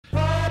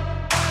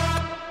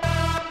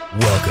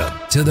Welcome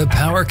to the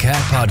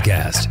Powercat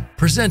Podcast,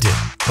 presented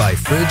by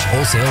Fridge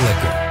Wholesale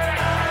Liquor.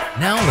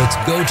 Now let's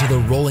go to the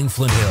rolling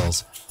Flint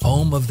Hills,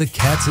 home of the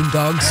Cats and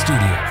Dogs Studio.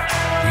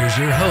 Here's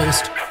your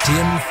host,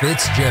 Tim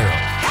Fitzgerald.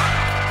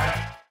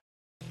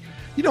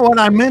 You know what?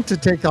 I meant to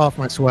take off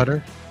my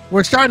sweater.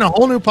 We're starting a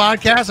whole new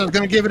podcast. I was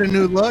going to give it a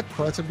new look.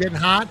 Plus, I'm getting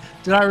hot.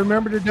 Did I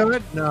remember to do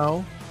it?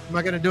 No. Am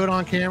I going to do it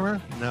on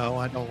camera? No,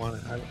 I don't want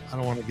to. I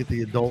don't want to get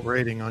the adult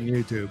rating on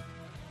YouTube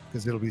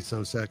because it'll be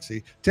so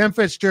sexy. Tim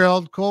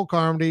Fitzgerald, Cole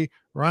Carmody,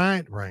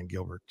 Ryan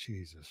Gilbert,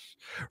 Jesus,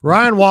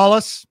 Ryan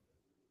Wallace.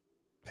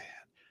 Man,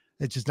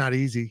 it's just not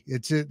easy.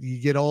 You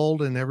get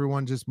old and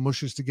everyone just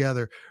mushes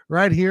together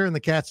right here in the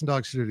Cats and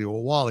Dogs studio.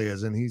 Well, Wally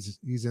is, and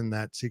he's in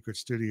that secret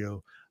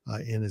studio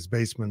in his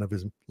basement of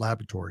his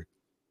laboratory.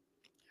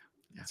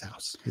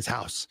 His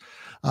house.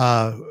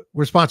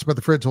 We're sponsored by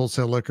the Fridge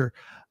Wholesale Liquor.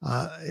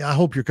 I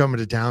hope you're coming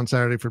to town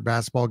Saturday for a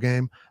basketball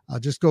game.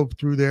 Just go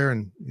through there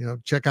and,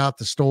 check out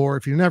the store.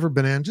 If you've never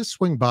been in, just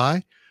swing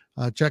by,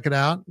 check it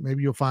out.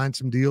 Maybe you'll find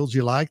some deals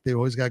you like. They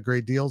always got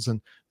great deals and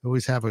they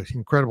always have an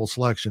incredible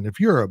selection. If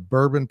you're a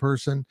bourbon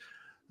person,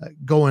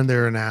 go in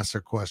there and ask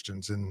their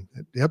questions. And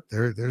yep,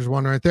 there's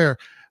one right there.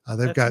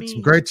 They've got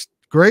some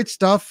great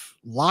stuff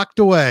locked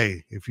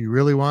away if you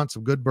really want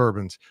some good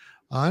bourbons.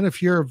 And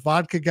if you're a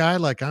vodka guy,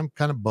 like I'm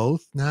kind of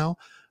both now,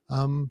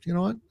 you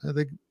know what?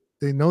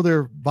 They know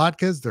their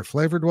vodkas, their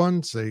flavored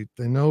ones. They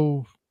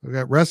know they've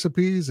got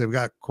recipes. They've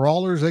got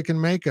crawlers they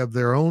can make of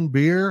their own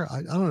beer.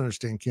 I don't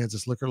understand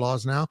Kansas liquor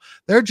laws now.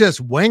 They're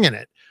just winging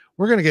it.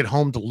 We're going to get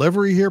home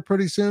delivery here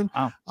pretty soon.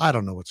 Wow. I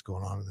don't know what's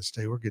going on in the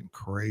state. We're getting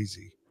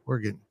crazy.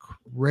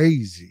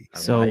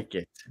 So like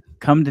it.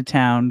 Come to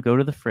town, go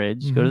to the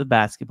fridge, go to the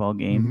basketball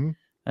game,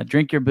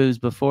 drink your booze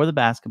before the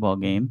basketball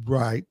game.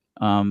 Right.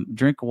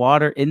 Drink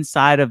water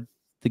inside of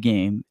the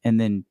game, and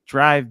then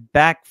drive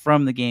back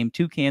from the game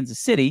to Kansas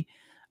City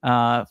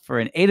for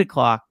an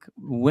 8:00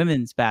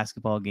 women's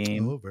basketball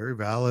game. Oh, very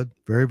valid.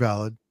 Very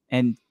valid.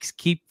 And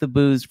keep the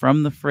booze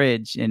from the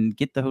fridge and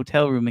get the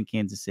hotel room in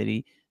Kansas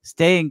City.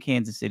 Stay in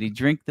Kansas City,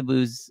 drink the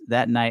booze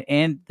that night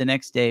and the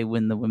next day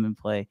when the women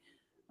play,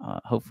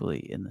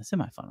 hopefully in the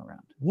semifinal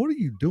round. What are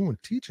you doing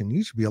teaching?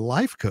 You should be a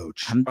life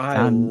coach.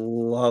 I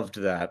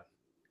loved that.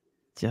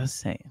 Just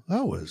saying.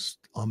 That was,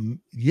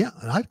 yeah,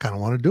 I kind of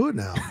want to do it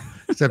now,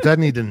 except I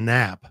need a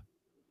nap.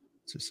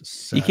 It's just a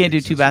sad You can't do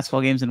two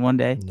basketball games in one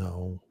day?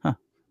 No. Huh.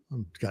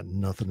 I've got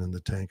nothing in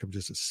the tank. I'm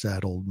just a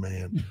sad old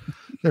man.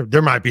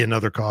 there might be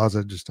another cause.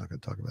 I'm just not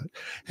going to talk about it.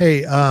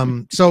 Hey,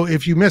 so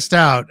if you missed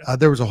out,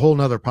 there was a whole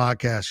nother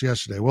podcast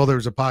yesterday. Well, there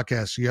was a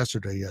podcast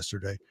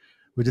yesterday.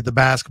 We did the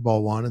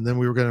basketball one, and then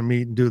we were going to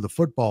meet and do the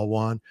football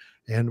one,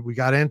 and we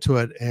got into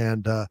it.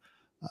 And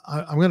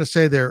I'm going to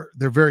say they're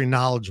very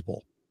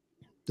knowledgeable.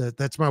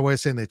 That's my way of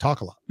saying they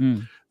talk a lot.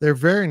 They're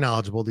very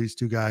knowledgeable, these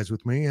two guys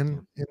with me.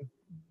 And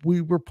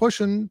we were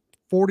pushing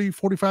 40,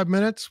 45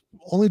 minutes,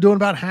 only doing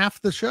about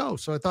half the show.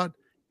 So I thought,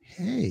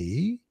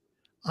 hey,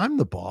 I'm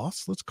the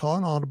boss. Let's call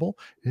an audible.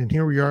 And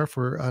here we are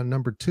for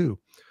number 2,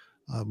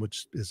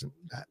 which isn't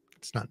that.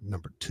 It's not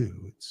number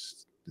 2.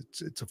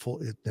 It's a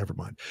full, never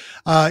mind.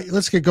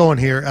 Let's get going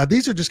here.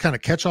 These are just kind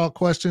of catch-all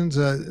questions.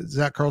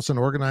 Zach Carlson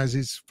organized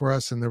these for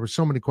us, and there were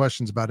so many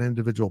questions about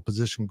individual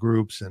position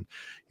groups, and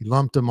he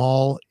lumped them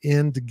all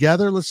in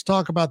together. Let's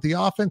talk about the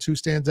offense. Who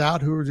stands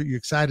out? Who are you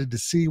excited to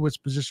see?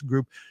 Which position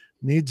group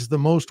needs the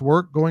most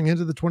work going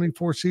into the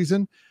 24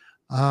 season?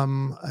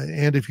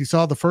 And if you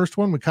saw the first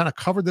one, we kind of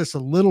covered this a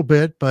little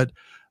bit, but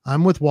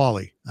I'm with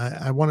Wally.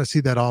 I want to see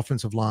that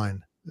offensive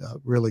line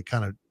really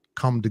kind of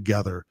come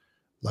together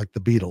like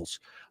the Beatles,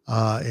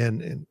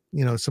 and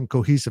some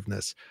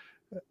cohesiveness.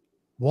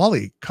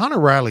 Wally, Connor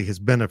Riley has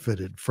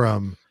benefited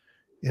from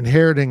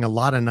inheriting a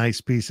lot of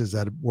nice pieces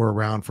that were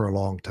around for a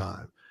long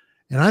time.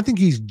 And I think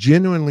he's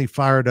genuinely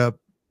fired up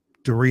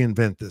to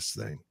reinvent this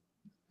thing.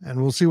 And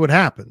we'll see what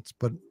happens.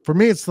 But for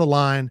me, it's the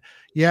line.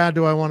 Yeah,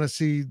 do I want to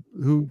see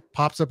who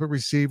pops up at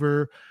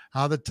receiver?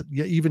 How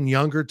even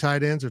younger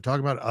tight ends are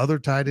talking about other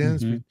tight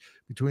ends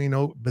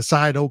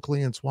beside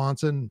Oakley and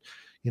Swanson.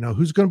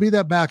 Who's going to be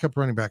that backup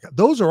running back?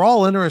 Those are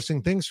all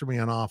interesting things for me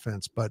on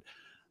offense. But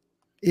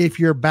if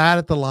you're bad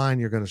at the line,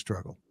 you're going to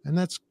struggle. And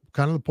that's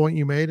kind of the point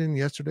you made in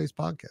yesterday's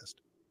podcast.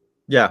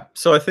 Yeah.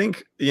 So I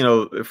think,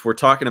 if we're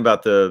talking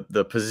about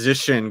the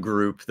position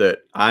group that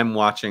I'm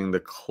watching the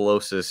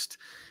closest,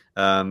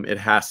 it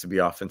has to be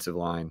offensive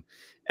line.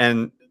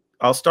 And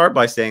I'll start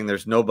by saying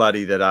there's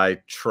nobody that I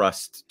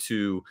trust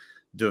to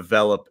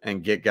develop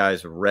and get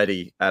guys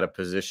ready at a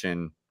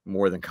position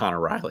more than Connor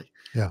Riley.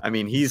 Yeah. I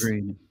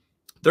mean,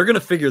 they're going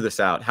to figure this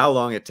out. How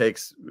long it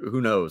takes,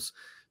 who knows?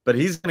 But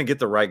he's going to get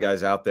the right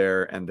guys out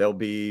there, and they'll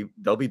be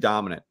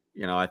dominant.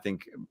 I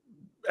think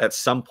at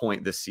some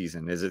point this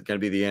season, is it going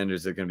to be the end, or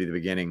is it going to be the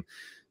beginning?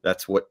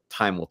 That's what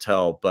time will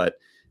tell. But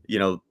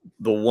the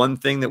one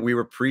thing that we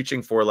were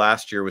preaching for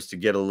last year was to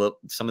get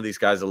some of these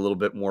guys a little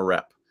bit more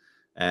rep,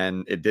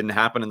 and it didn't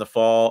happen in the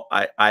fall.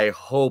 I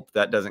hope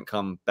that doesn't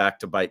come back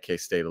to bite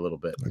K-State a little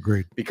bit.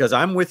 Agreed. Because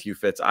I'm with you,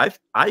 Fitz.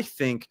 I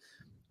think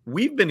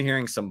we've been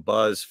hearing some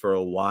buzz for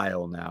a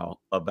while now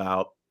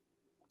about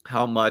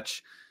how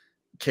much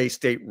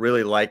K-State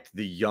really liked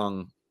the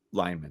young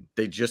linemen.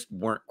 They just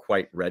weren't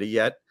quite ready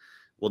yet.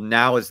 Well,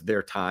 now is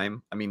their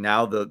time. I mean,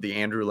 now the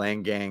Andrew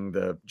Lang gang,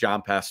 the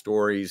John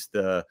Pastores,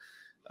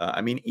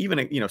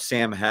 even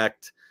Sam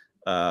Hecht.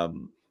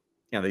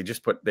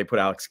 They put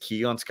Alex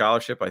Key on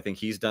scholarship. I think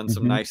he's done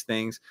some nice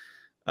things.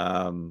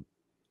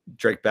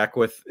 Drake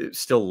Beckwith is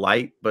still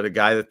light, but a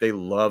guy that they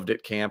loved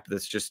at camp.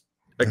 That's just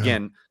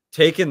again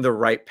taken the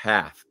right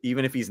path,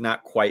 even if he's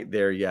not quite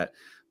there yet.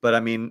 But I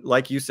mean,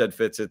 like you said,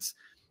 Fitz,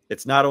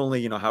 it's not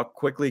only, how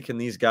quickly can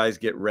these guys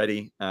get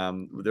ready?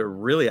 They're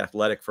really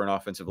athletic for an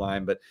offensive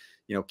line, but,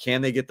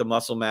 can they get the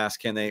muscle mass?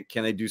 Can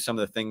they do some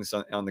of the things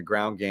on the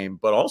ground game?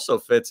 But also,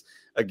 Fitz,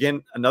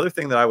 again, another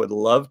thing that I would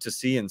love to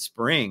see in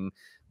spring,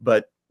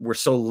 but we're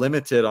so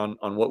limited on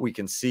what we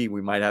can see.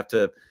 We might have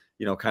to,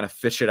 kind of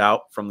fish it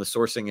out from the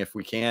sourcing if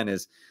we can,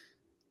 is,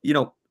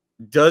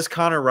 does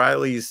Connor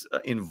Riley's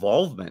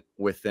involvement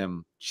with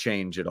them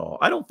change at all?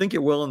 I don't think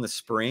it will in the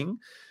spring.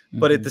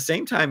 But at the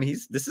same time,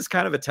 this is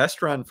kind of a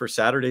test run for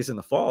Saturdays in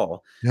the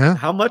fall. Yeah.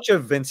 How much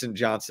of Vincent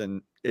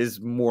Johnson is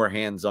more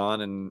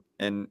hands-on,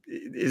 and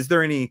is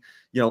there any,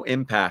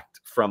 impact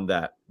from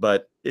that?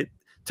 But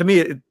to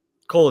me,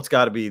 Cole, it's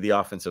got to be the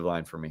offensive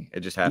line for me.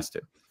 It just has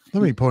to.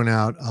 Let me point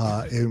out,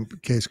 in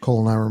case Cole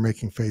and I were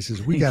making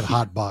faces, we got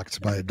hot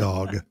boxed by a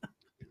dog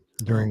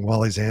during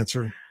Wally's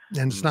answer,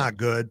 and it's not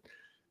good.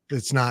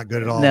 It's not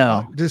good at all.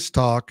 No. Just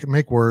talk,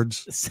 make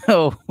words.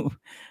 So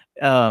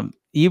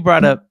you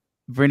brought up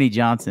Brenny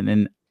Johnson,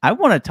 and I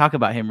want to talk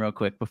about him real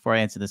quick before I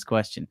answer this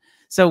question.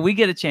 So we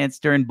get a chance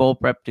during bowl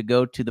prep to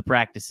go to the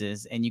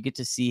practices, and you get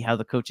to see how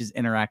the coaches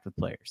interact with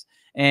players.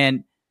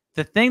 And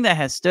the thing that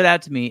has stood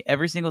out to me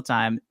every single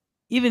time,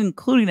 even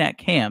including at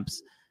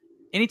camps,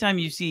 anytime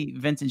you see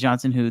Vincent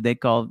Johnson, who they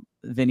call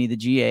Vinny the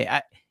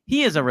GA,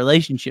 he is a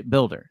relationship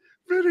builder.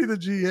 Vinny the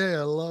GA,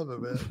 I love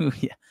it, man.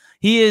 Yeah,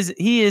 he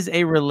is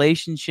a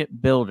relationship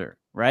builder.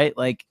 Right?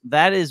 Like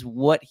that is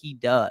what he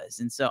does.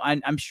 And so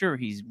I'm sure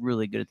he's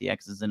really good at the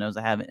X's and O's.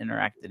 I haven't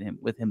interacted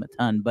with him a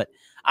ton, but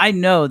I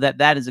know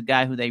that is a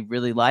guy who they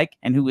really like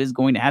and who is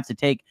going to have to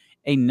take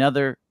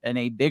another and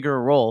a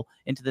bigger role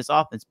into this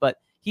offense. But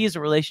he is a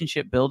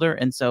relationship builder.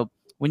 And so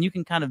when you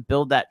can kind of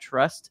build that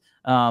trust,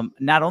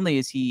 not only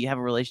is he have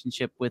a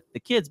relationship with the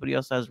kids, but he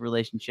also has a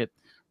relationship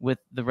with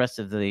the rest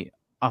of the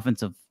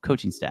offensive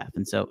coaching staff.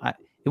 And so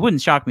it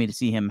wouldn't shock me to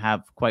see him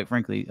have, quite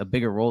frankly, a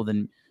bigger role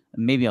than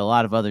maybe a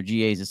lot of other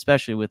GAs,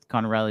 especially with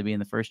Connor Riley being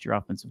the first-year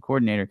offensive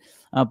coordinator.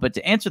 But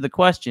to answer the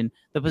question,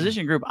 the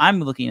position group I'm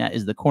looking at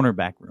is the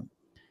cornerback room.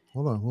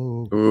 Hold on.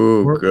 Whoa.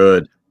 Ooh,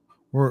 good.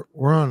 We're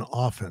on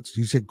offense.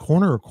 You said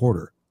corner or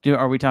quarter?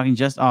 Are we talking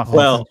just offense?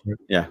 Well,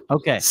 yeah.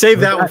 Okay. Save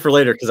that one for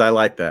later because I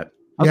like that.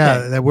 Okay.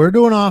 Yeah, we're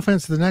doing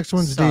offense. The next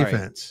one's Sorry.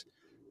 defense.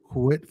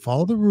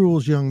 Follow the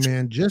rules, young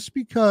man. Just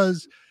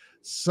because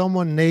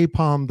someone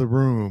napalmed the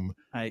room.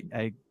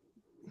 I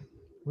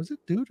Was it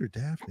Dude or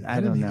Daphne? I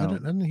don't know. I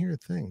didn't hear a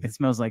thing. It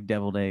smells like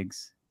deviled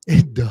eggs.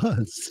 It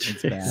does.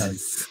 It's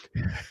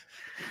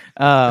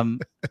bad.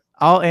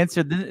 I'll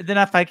answer. Then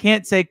if I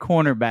can't say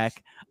cornerback,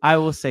 I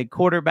will say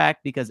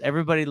quarterback because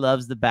everybody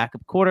loves the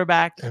backup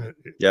quarterback.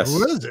 Yes.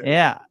 Who is it?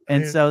 Yeah.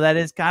 And so that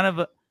is kind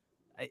of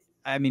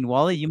I mean,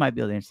 Wally, you might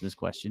be able to answer this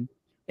question.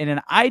 In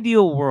an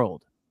ideal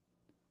world,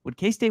 would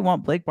K-State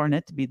want Blake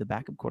Barnett to be the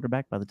backup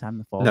quarterback by the time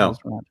the fall rolls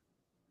around?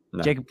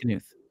 No. Jacob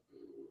Knuth.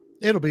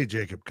 It'll be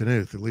Jacob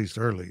Knuth, at least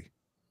early.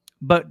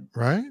 But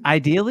right?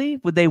 Ideally,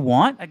 would they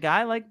want a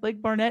guy like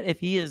Blake Barnett if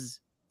he is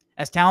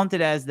as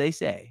talented as they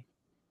say?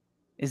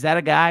 Is that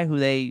a guy who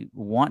they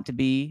want to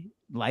be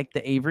like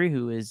the Avery,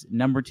 who is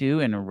number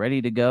 2 and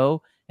ready to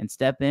go and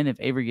step in if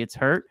Avery gets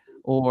hurt?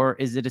 Or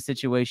is it a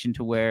situation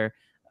to where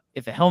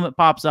if a helmet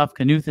pops off,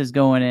 Knuth is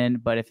going in,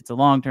 but if it's a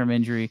long-term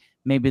injury,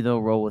 maybe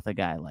they'll roll with a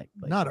guy like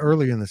Blake Not Barnett.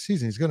 Early in the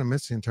season. He's going to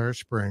miss the entire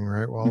spring,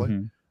 right, Wally?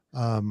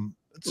 Mm-hmm.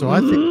 So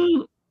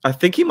I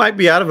think he might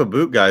be out of a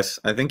boot, guys.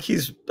 I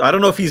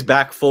don't know if he's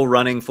back full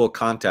running, full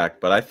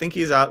contact, but I think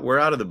he's out. We're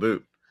out of the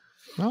boot.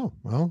 Oh,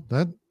 well,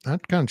 that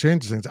kind of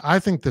changes things. I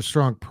think the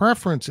strong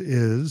preference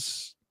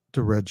is to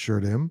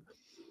redshirt him.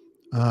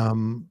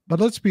 But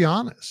let's be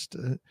honest,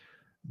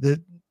 that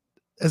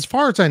as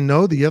far as I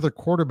know, the other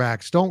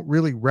quarterbacks don't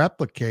really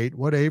replicate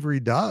what Avery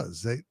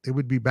does. They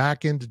would be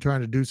back into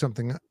trying to do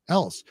something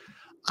else.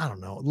 I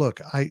don't know.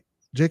 Look,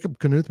 Jacob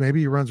Knuth,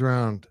 maybe he runs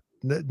around.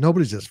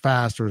 Nobody's as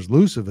fast or as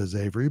elusive as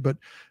Avery, but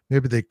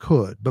maybe they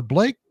could. But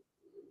Blake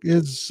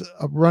is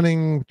a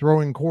running,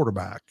 throwing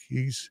quarterback.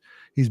 He's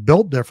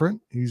built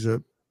different. He's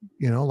a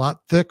lot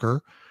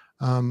thicker.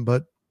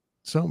 But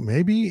so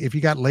maybe if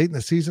you got late in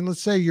the season,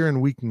 let's say you're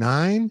in week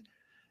 9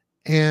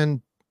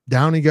 and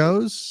down he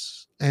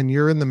goes and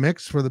you're in the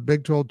mix for the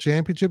Big 12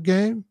 championship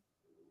game,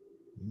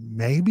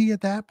 maybe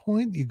at that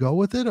point you go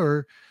with it,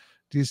 or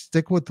do you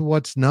stick with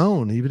what's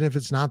known, even if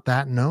it's not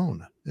that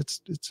known?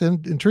 It's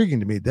intriguing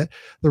to me that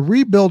the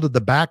rebuild of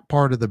the back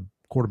part of the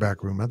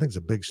quarterback room, I think, is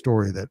a big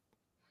story that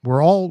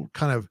we're all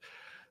kind of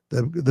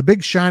the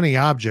big shiny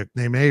object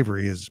named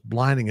Avery is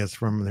blinding us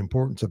from the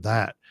importance of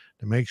that.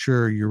 to make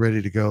sure you're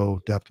ready to go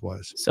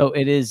depth-wise. So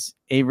it is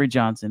Avery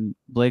Johnson,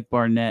 Blake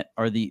Barnett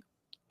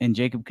and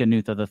Jacob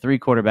Knuth are the 3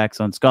 quarterbacks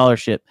on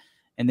scholarship.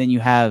 And then you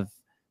have,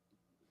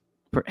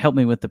 help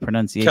me with the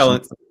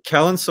pronunciation.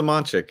 Kellen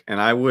Samanchik.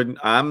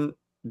 And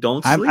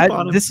don't sleep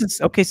on him. This is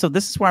okay. So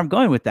this is where I'm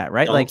going with that,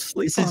 right? Don't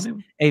sleep on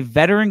him. A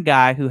veteran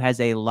guy who has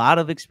a lot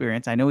of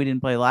experience. I know he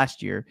didn't play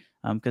last year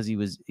because he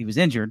was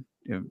injured,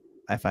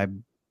 if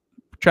I'm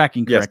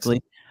tracking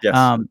correctly.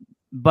 Yes.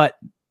 But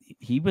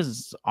he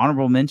was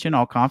honorable mention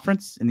all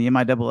conference in the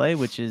MIAA,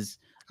 which is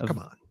Come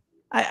on.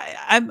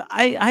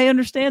 I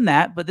understand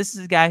that, but this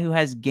is a guy who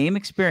has game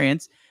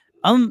experience.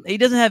 He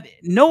doesn't have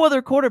no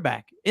other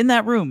quarterback in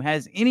that room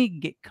has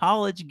any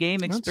college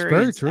game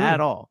experience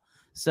at all.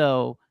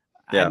 So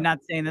I'm not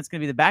saying that's going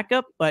to be the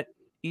backup, but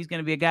he's going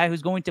to be a guy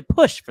who's going to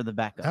push for the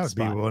backup. That would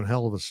spot. be one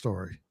hell of a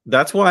story.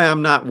 That's why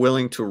I'm not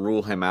willing to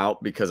rule him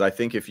out, because I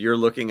think if you're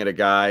looking at a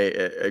guy,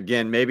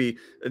 again, maybe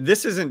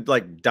this isn't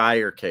like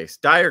dire case.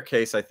 Dire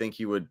case, I think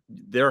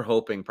they're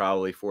hoping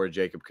probably for a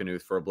Jacob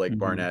Knuth, for a Blake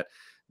Barnett,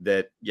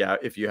 that,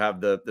 if you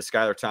have the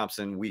Skylar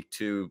Thompson week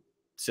 2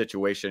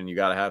 situation, you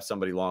got to have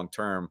somebody long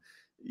term,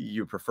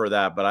 you prefer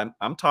that. But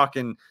I'm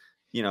talking,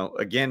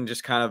 again,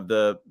 just kind of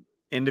the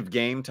end of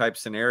game type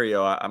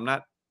scenario. I'm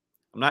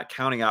not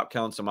counting out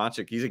Kellen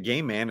Samanchik. He's a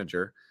game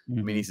manager.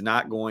 I mean, he's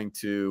not going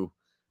to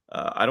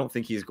I don't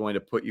think he's going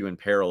to put you in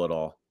peril at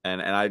all.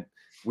 And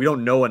we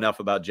don't know enough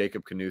about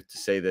Jacob Knuth to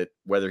say that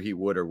whether he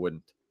would or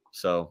wouldn't.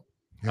 So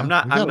I'm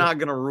not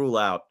going to rule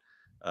out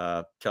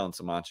Kellen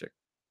Samanchik.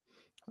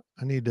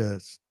 I need to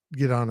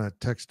get on a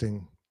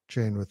texting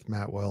chain with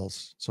Matt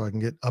Wells so I can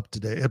get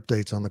up-to-date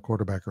updates on the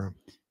quarterback room.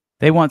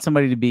 They want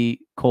somebody to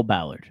be Cole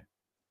Ballard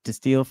to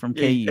steal from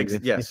KU.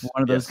 If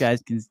one of those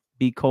guys can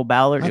be Cole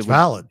Ballard,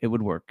 it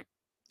would work.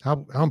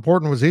 How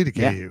important was he to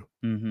KU?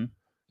 Mm-hmm.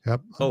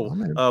 Yep.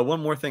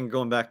 One more thing,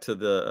 going back to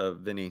the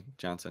Vinny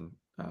Johnson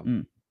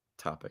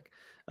topic.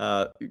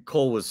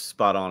 Cole was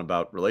spot on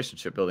about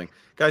relationship building.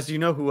 Guys, do you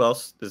know who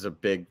else is a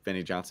big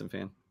Vinny Johnson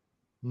fan?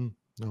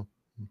 No.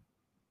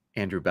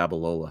 Andrew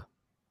Babalola.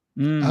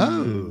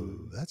 Oh,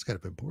 that's got to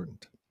be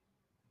important.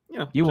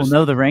 You will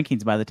know the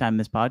rankings by the time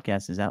this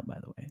podcast is out, by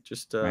the way.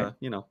 Just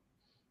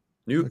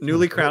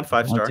newly crowned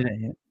 5-star.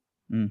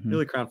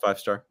 Newly crowned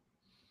 5-star.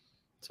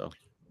 So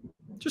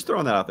just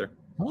throwing that out there.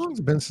 How long has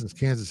it been since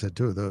Kansas had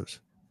 2 of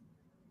those?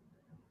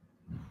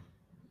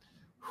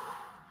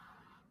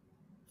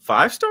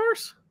 5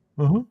 stars?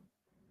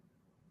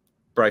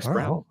 Bryce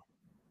Brown.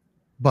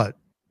 But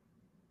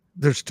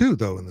there's 2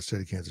 though in the state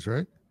of Kansas,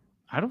 right?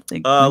 I don't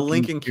think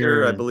Lincoln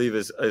Cure, I believe,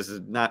 is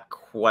not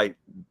quite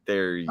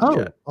there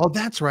yet. Oh,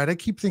 that's right. I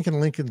keep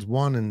thinking Lincoln's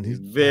 1, and he's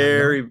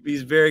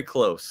very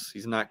close.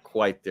 He's not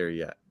quite there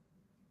yet.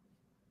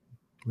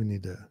 We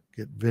need to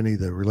get Vinny,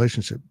 the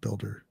relationship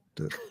builder,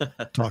 to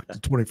talk to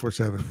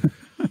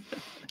 24/7,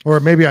 or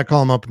maybe I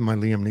call him up in my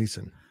Liam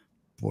Neeson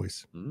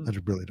voice. I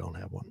really don't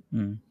have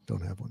one.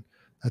 Don't have one.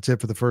 That's it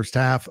for the first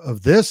half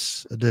of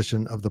this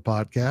edition of the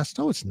podcast.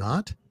 No, it's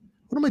not.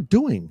 What am I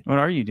doing? What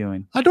are you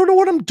doing? I don't know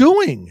what I'm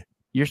doing.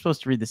 You're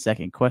supposed to read the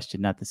second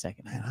question, not the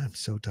second. Man, I'm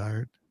so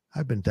tired.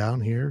 I've been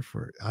down here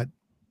for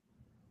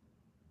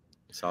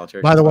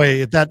solitary. By the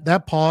way,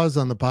 that pause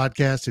on the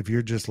podcast, if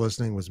you're just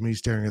listening, was me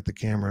staring at the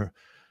camera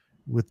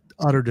with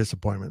utter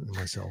disappointment in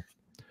myself.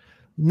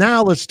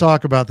 Now let's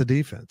talk about the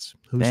defense.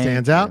 Who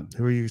stands out?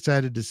 Who are you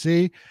excited to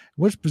see?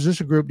 Which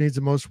position group needs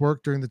the most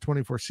work during the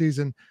 24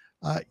 season?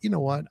 You know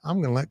what? I'm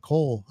going to let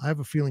Cole. I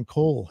have a feeling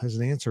Cole has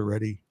an answer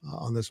ready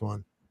on this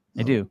one.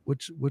 I do.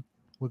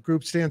 What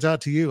group stands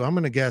out to you? I'm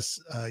going to guess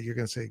you're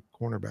going to say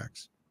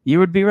cornerbacks. You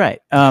would be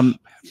right. I'm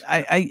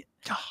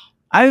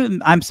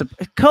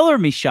color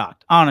me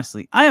shocked.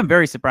 Honestly, I am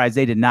very surprised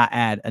they did not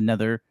add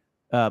another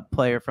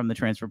player from the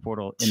transfer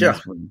portal in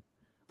this room.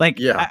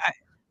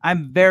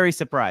 I'm very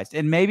surprised,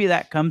 and maybe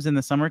that comes in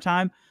the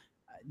summertime.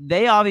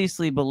 They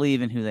obviously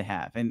believe in who they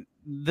have, and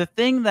the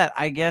thing that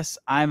I guess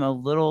I'm a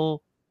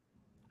little,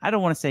 I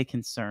don't want to say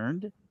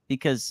concerned,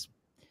 because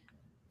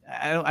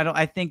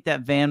I think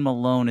that Van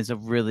Malone is a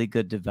really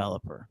good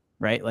developer,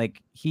 right?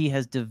 Like, he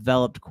has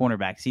developed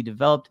cornerbacks. He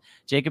developed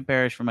Jacob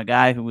Parrish from a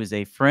guy who was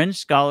a fringe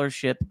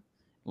scholarship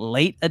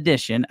late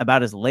addition,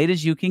 about as late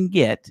as you can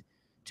get,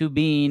 to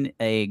being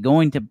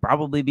going to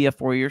probably be a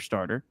 4-year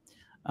starter.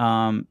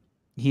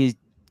 He's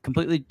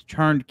completely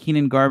turned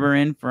Keenan Garber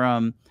in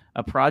from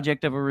a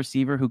project of a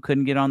receiver who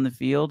couldn't get on the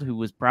field, who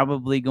was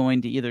probably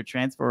going to either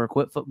transfer or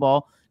quit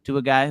football, to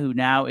a guy who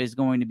now is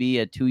going to be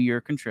a 2-year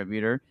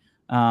contributor.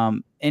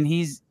 And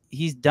he's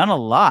done a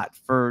lot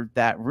for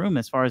that room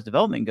as far as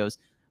development goes,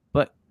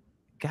 but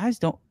guys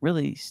don't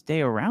really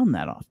stay around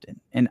that often.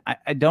 And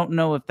I don't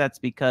know if that's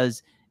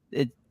because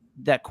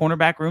that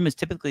cornerback room is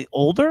typically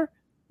older,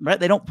 right?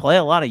 They don't play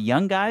a lot of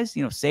young guys,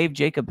 save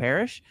Jacob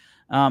Parrish.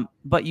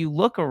 But you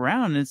look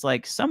around and it's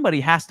like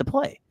somebody has to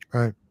play.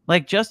 Right.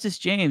 Like Justice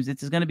James,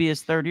 it's going to be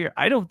his 3rd year.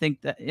 I don't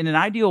think that in an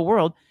ideal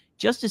world,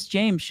 Justice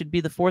James should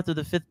be the 4th or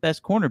the 5th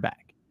best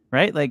cornerback,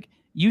 right? Like,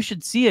 you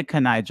should see a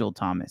Kenigel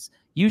Thomas.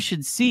 You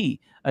should see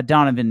a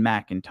Donovan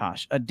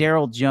McIntosh, a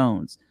Daryl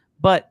Jones.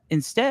 But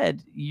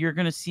instead, you're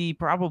going to see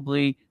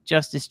probably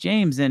Justice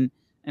James, and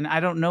I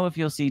don't know if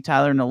you'll see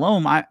Tyler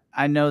Nalome.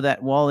 I know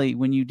that, Wally,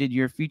 when you did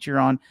your feature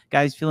on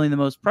guys feeling the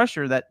most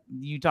pressure, that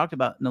you talked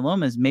about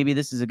Nalome as maybe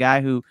this is a guy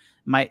who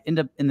might end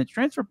up in the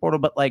transfer portal.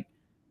 But like,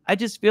 I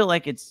just feel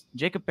like it's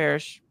Jacob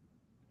Parrish,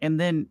 and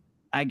then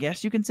I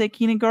guess you can say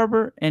Keenan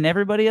Garber and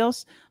everybody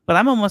else. But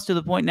I'm almost to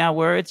the point now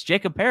where it's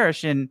Jacob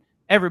Parrish and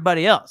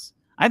everybody else.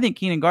 I think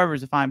Keenan Garber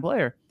is a fine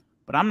player,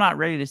 but I'm not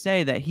ready to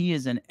say that he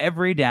is an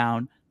every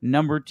down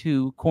number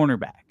 2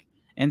 cornerback.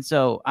 And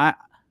so I'm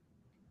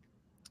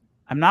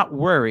not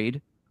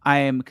worried. I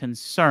am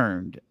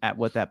concerned at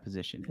what that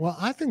position is. Well,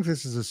 I think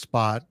this is a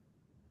spot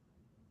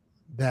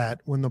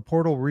that when the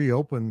portal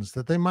reopens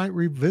that they might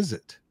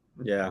revisit.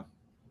 Yeah.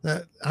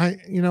 That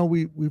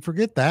we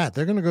forget that.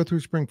 They're going to go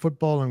through spring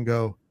football and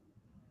go,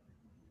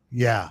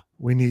 yeah,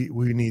 we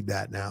need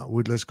that now.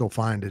 Let's go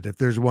find it. If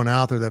there's one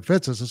out there that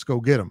fits us, let's go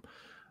get them.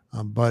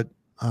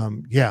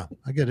 Yeah,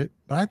 I get it.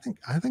 But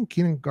I think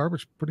Keenan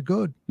Garber's pretty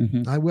good.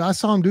 Mm-hmm. I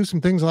saw him do some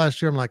things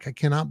last year. I'm like, I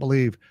cannot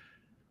believe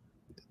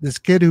this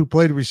kid who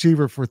played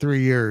receiver for 3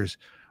 years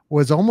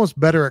was almost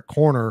better at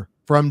corner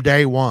from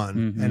day one.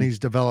 Mm-hmm. And he's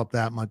developed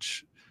that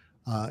much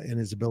in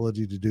his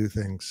ability to do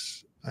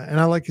things.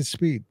 And I like his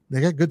speed. They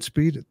got good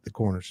speed at the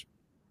corners,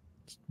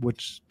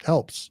 which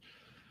helps.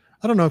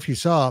 I don't know if you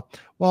saw,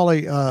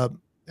 Wally,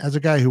 as a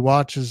guy who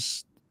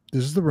watches,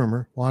 this is the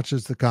rumor,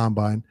 watches the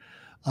combine.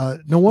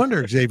 No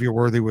wonder Xavier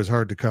Worthy was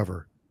hard to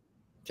cover.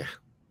 Yeah.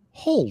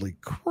 Holy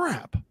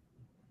crap.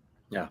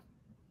 Yeah.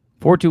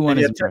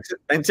 4-2-1 is Texas,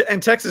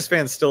 and Texas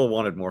fans still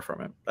wanted more from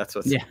him. That's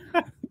what's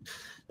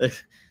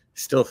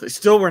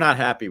still we're not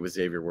happy with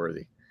Xavier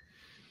Worthy.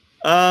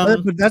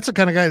 But that's the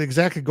kind of guy that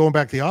exactly going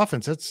back to the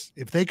offense. That's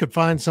if they could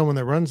find someone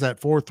that runs that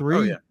 4-3.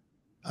 Oh, yeah.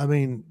 I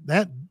mean,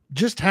 that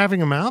just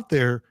having him out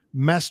there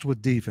messed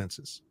with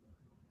defenses.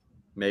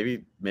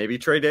 Maybe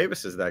Trey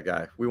Davis is that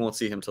guy. We won't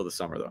see him till the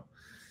summer though.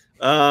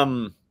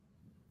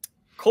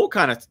 Cole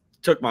kind of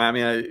took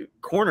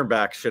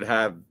cornerback should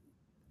have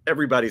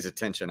everybody's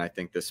attention, I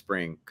think, this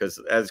spring, because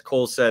as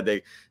Cole said,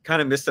 they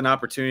kind of missed an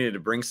opportunity to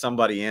bring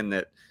somebody in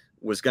that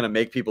was going to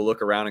make people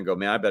look around and go,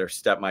 man, I better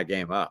step my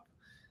game up.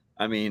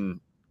 I mean,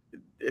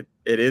 it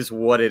is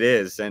what it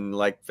is. And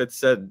like Fitz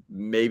said,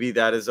 maybe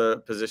that is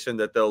a position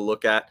that they'll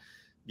look at,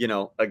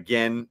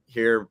 again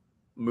here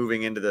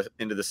moving into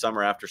the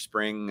summer after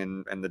spring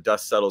and the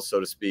dust settles, so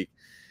to speak.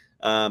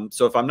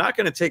 So if I'm not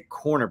going to take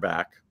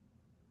cornerback,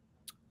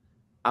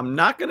 I'm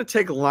not going to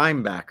take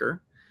linebacker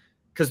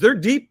because they're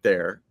deep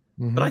there.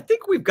 Mm-hmm. But I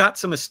think we've got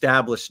some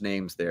established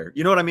names there.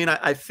 You know what I mean?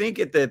 I think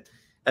at the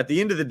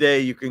end of the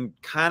day, you can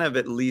kind of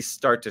at least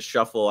start to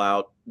shuffle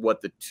out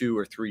what the 2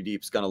 or 3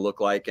 deep is going to look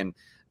like. And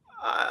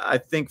I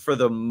think for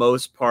the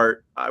most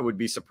part, I would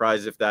be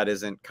surprised if that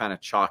isn't kind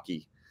of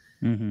chalky.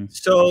 Mm-hmm.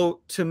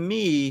 So to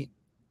me,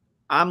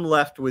 I'm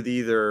left with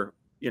either,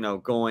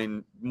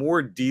 going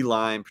more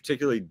D-line,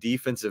 particularly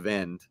defensive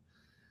end,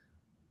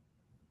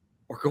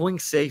 or going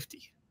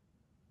safety.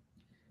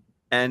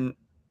 And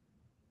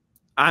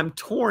I'm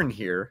torn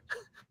here.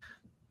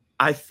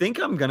 I think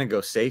I'm going to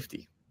go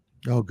safety.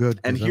 Oh, good.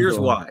 And here's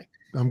why.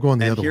 I'm going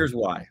the and other here's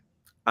one.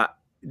 why.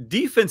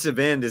 Defensive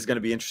end is going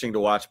to be interesting to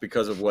watch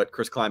because of what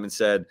Chris Kleiman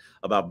said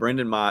about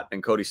Brendan Mott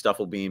and Cody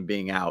Stufflebeam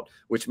being out,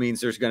 which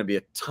means there's going to be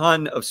a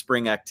ton of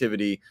spring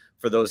activity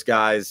for those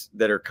guys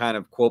that are kind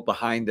of, quote,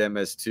 behind them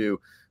as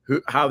to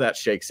how that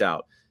shakes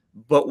out.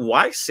 But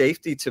why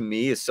safety to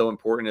me is so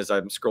important as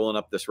I'm scrolling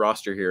up this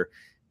roster here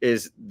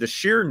is the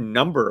sheer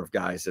number of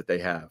guys that they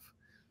have.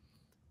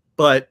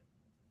 But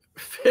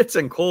Fitz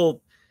and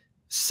Cole,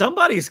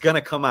 somebody's going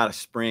to come out of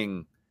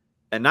spring,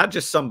 and not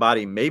just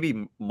somebody,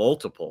 maybe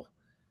multiple,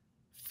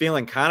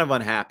 feeling kind of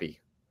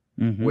unhappy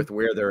with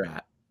where they're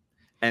at.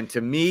 And to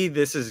me,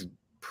 this is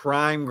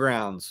prime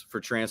grounds for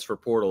transfer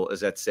portal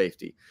is at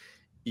safety.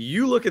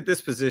 You look at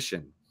this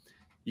position,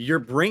 you're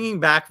bringing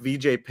back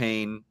VJ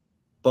Payne,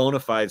 bona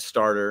fide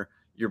starter.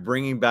 You're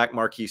bringing back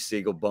Marquise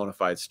Siegel, bona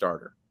fide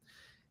starter.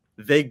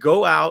 They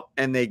go out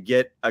and they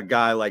get a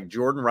guy like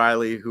Jordan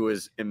Riley, who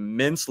is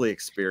immensely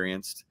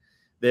experienced.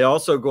 They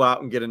also go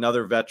out and get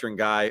another veteran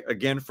guy,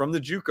 again, from the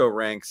JUCO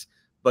ranks,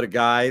 but a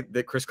guy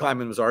that Chris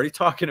Kleiman was already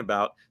talking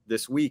about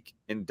this week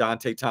in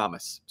Dante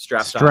Thomas.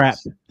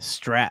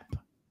 Strap.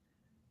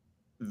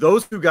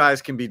 Those 2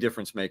 guys can be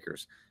difference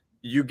makers.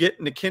 You get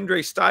Nikendre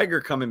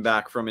Steiger coming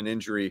back from an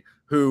injury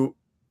who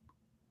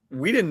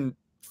we didn't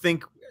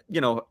think,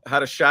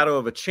 had a shadow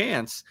of a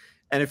chance.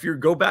 And if you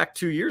go back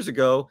 2 years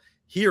ago,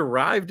 he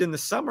arrived in the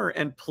summer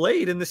and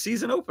played in the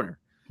season opener.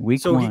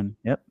 Week 1.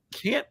 Yep.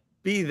 Can't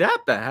be that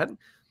bad.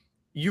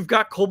 You've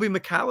got Colby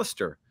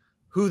McAllister,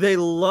 who they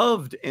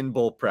loved in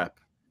bowl prep.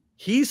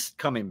 He's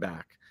coming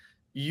back.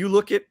 You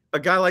look at a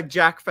guy like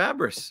Jack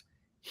Fabris.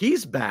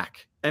 He's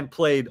back and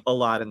played a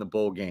lot in the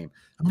bowl game.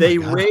 They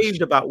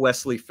raved about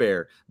Wesley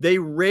Fair. They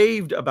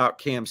raved about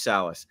Cam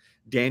Salas.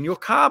 Daniel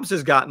Cobbs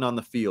has gotten on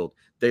the field.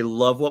 They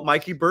love what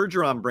Mikey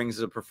Bergeron brings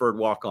as a preferred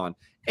walk-on.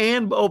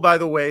 And, oh, by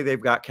the way,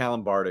 they've got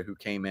Callum Barta, who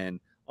came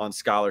in on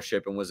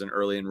scholarship and was an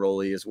early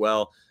enrollee as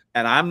well.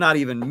 And I'm not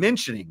even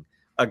mentioning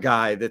a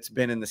guy that's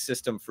been in the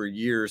system for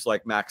years,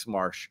 like Max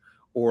Marsh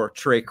or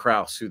Trey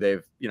Krause, who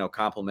they've,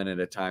 complimented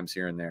at times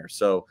here and there.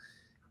 So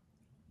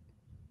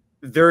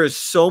there is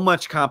so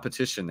much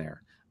competition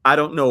there. I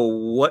don't know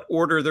what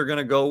order they're going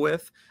to go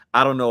with.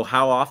 I don't know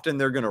how often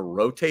they're going to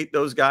rotate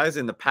those guys.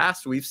 In the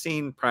past, we've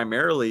seen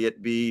primarily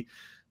it be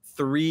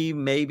 3,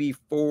 maybe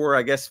 4,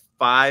 I guess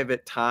 5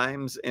 at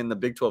times in the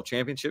Big 12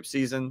 championship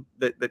season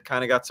that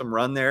kind of got some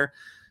run there.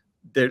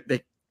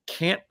 They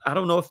can't, I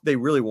don't know if they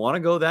really want to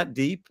go that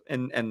deep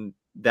and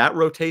that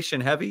rotation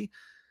heavy.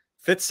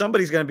 Fitz,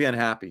 somebody's going to be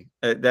unhappy.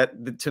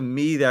 To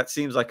me, that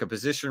seems like a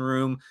position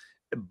room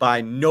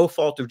by no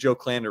fault of Joe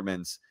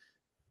Klanderman's.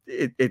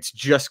 It's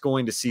just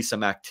going to see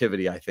some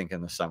activity, I think,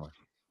 in the summer.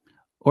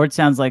 Or it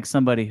sounds like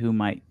somebody who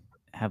might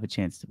have a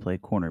chance to play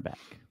cornerback.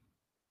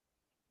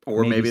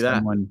 Or maybe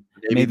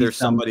there's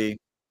somebody.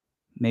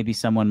 Maybe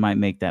someone might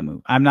make that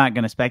move. I'm not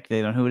going to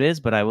speculate on who it is,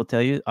 but I will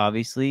tell you,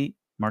 obviously,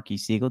 Marquis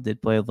Siegel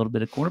did play a little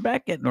bit of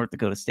cornerback at North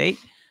Dakota State.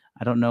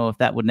 I don't know if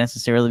that would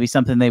necessarily be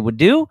something they would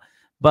do,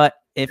 but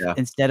if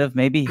instead of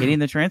maybe hitting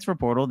the transfer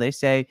portal, they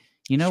say,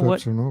 you know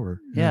what?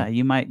 Over. Yeah,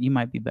 you might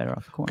be better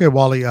off the corner. Okay,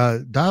 Wally,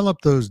 dial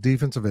up those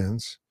defensive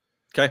ends.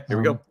 Okay, here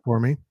we go for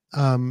me,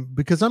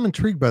 because I'm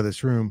intrigued by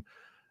this room.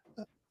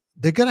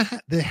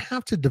 They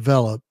have to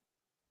develop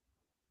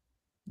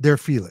their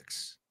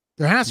Felix.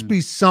 There has to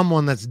be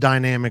someone that's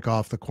dynamic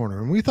off the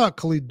corner, and we thought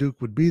Khalid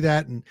Duke would be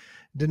that, and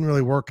it didn't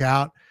really work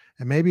out.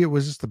 And maybe it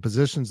was just the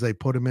positions they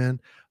put him in,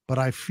 but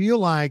I feel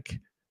like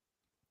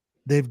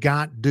they've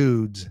got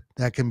dudes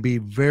that can be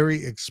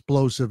very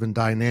explosive and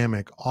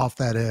dynamic off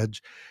that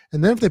edge.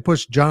 And then if they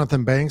push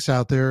Jonathan Banks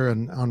out there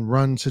and on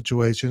run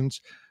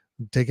situations,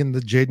 taking the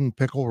Jaden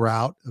Pickle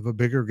route of a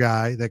bigger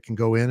guy that can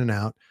go in and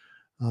out,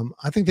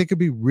 I think they could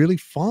be really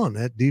fun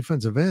at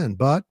defensive end.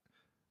 But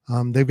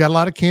they've got a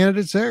lot of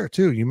candidates there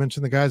too. You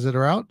mentioned the guys that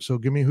are out, so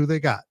give me who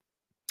they got.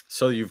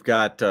 So you've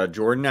got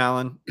Jordan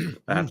Allen,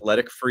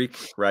 athletic freak,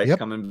 right? Yep.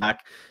 Coming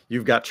back.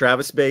 You've got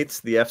Travis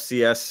Bates, the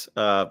FCS,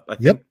 I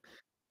think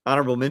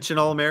honorable mention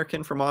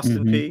All-American from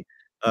Austin P.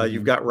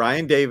 You've got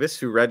Ryan Davis,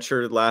 who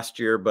redshirted last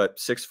year, but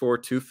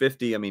 6'4",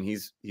 250. I mean,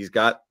 he's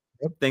got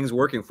things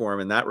working for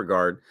him in that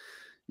regard.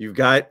 You've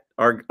got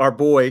our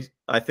boy,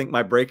 I think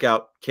my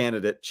breakout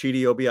candidate,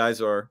 Chidi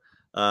Obiizor.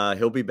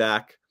 He'll be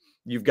back.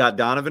 You've got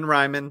Donovan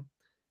Ryman,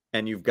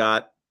 and you've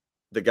got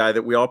the guy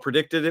that we all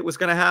predicted it was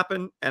going to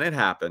happen, and it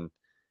happened.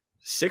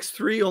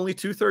 6'3", only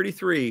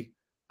 233,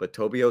 but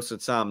Toby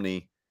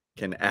Osensomni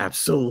can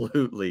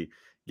absolutely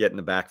get in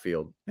the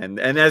backfield. And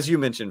as you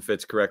mentioned,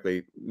 Fitz,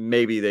 correctly,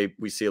 maybe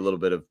we see a little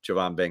bit of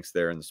Javon Banks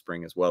there in the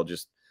spring as well,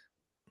 just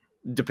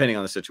depending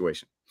on the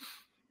situation.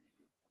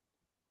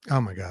 Oh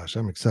my gosh,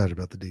 I'm excited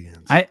about the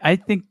DNs. I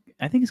think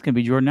it's going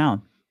to be Jordan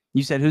Allen.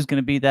 You said who's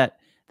going to be that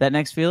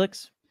next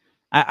Felix?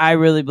 I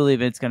really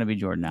believe it's going to be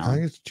Jordan Allen. I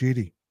think it's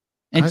Chidi.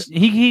 And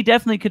he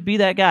definitely could be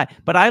that guy.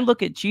 But I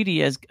look at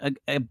Chidi as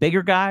a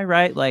bigger guy,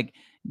 right? Like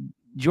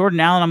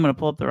Jordan Allen, I'm going to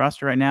pull up the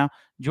roster right now.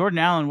 Jordan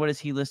Allen, what is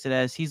he listed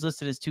as? He's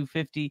listed as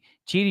 250.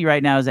 Chidi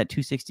right now is at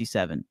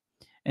 267.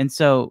 And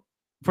so,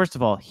 first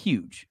of all,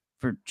 huge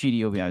for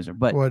Chidi Obiizor.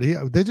 But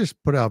they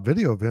just put out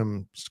video of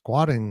him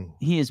squatting.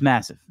 He is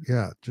massive.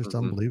 Yeah, just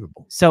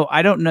unbelievable. So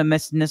I don't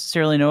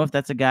necessarily know if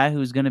that's a guy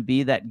who's going to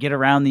be that get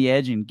around the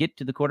edge and get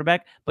to the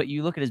quarterback. But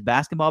you look at his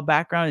basketball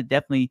background, it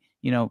definitely,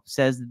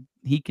 says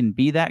he can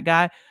be that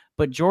guy.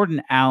 But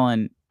Jordan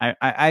Allen,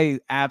 I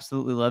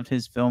absolutely loved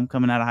his film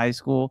coming out of high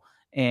school.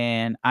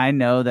 And I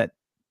know that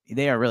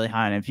they are really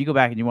high on him. If you go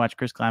back and you watch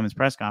Chris Kleiman's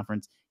press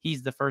conference,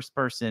 he's the first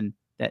person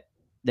that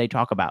they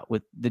talk about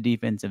with the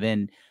defensive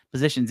end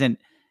positions. And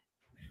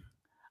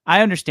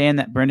I understand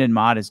that Brendan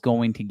Mott is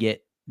going to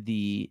get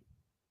the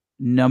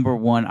number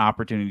one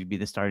opportunity to be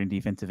the starting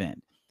defensive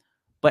end.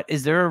 But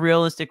is there a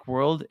realistic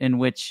world in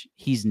which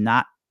he's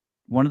not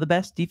one of the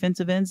best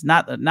defensive ends,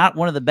 not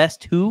one of the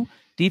best two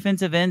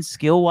defensive ends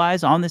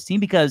skill-wise on this team?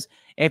 Because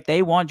if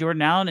they want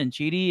Jordan Allen and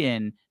Chidi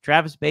and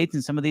Travis Bates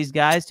and some of these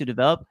guys to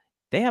develop,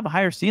 they have a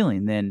higher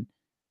ceiling than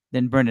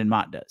Brendan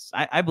Mott does.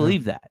 I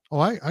believe that. Oh,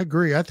 I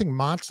agree. I think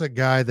Mott's that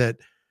guy that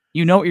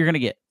you know what you're going to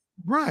get.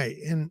 Right.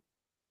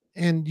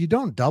 And you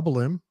don't double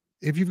him.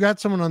 If you've got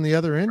someone on the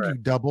other end, you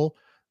double,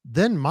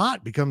 then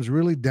Mott becomes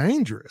really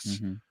dangerous.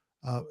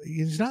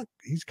 He's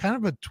kind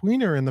of a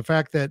tweener in the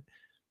fact that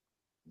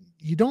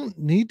you don't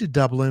need to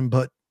double him,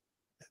 but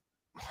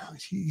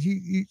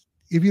he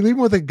if you leave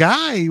him with a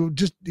guy,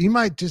 he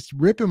might just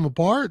rip him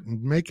apart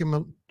and make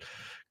him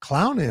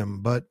clown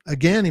him. But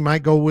again, he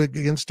might go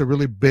against a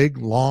really big,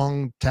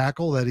 long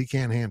tackle that he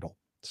can't handle.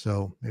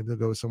 So maybe they'll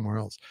go somewhere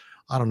else.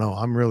 I don't know.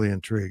 I'm really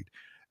intrigued.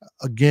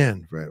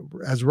 Again,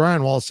 as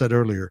Ryan Wall said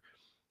earlier,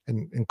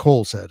 and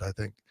Cole said, I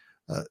think,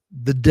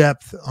 the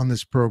depth on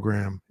this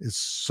program is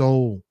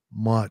so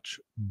much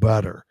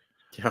better.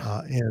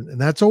 Yeah.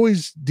 And that's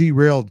always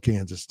derailed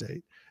Kansas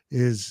State.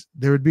 Is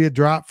there would be a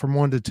drop from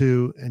 1 to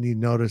 2 and you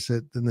notice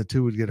it, then the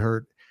 2 would get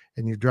hurt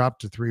and your drop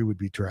to 3 would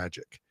be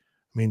tragic.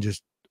 I mean,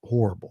 just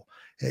horrible.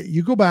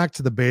 You go back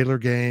to the Baylor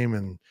game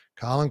and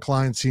Colin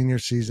Klein senior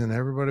season,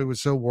 everybody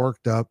was so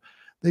worked up.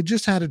 They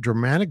just had a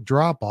dramatic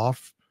drop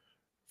off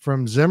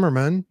from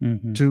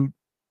Zimmerman to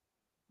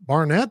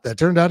Barnett. That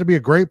turned out to be a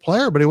great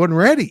player, but he wasn't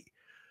ready.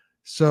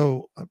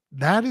 So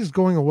that is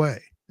going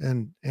away.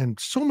 And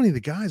so many of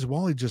the guys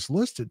Wally just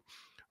listed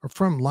are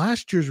from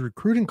last year's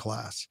recruiting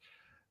class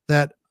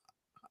that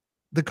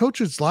the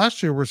coaches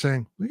last year were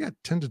saying, we got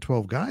 10 to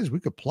 12 guys we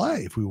could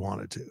play if we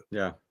wanted to.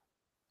 Yeah.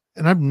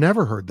 And I've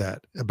never heard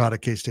that about a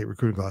K-State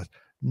recruiting class.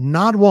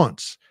 Not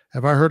once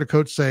have I heard a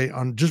coach say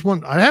on just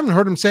one. I haven't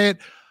heard him say it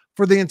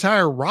for the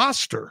entire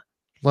roster,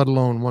 let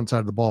alone one side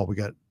of the ball. We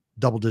got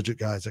double-digit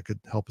guys that could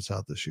help us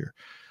out this year.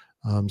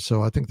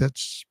 So I think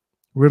that's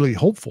really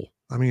hopeful.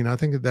 I mean, I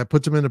think that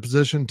puts them in a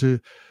position to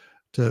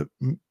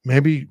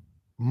maybe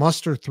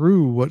muster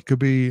through what could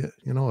be,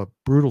 a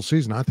brutal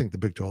season. I think the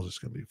Big 12 is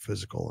going to be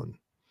physical and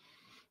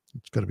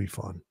it's going to be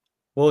fun.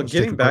 Well,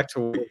 getting back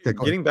to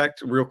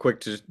real quick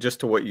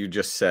to what you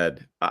just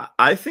said,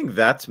 I think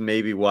that's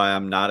maybe why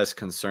I'm not as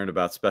concerned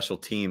about special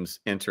teams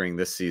entering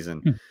this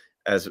season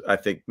as I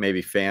think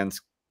maybe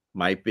fans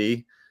might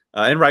be,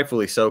 and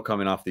rightfully so,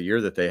 coming off the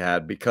year that they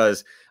had,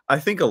 because I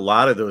think a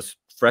lot of those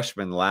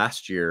freshmen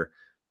last year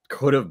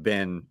could have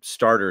been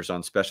starters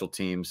on special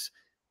teams.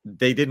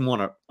 They didn't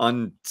want to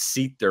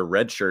unseat their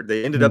red shirt.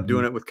 They ended up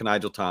doing it with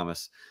Nigel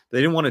Thomas.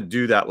 They didn't want to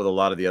do that with a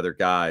lot of the other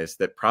guys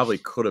that probably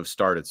could have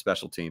started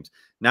special teams.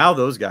 Now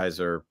those guys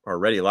are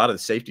ready. A lot of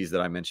the safeties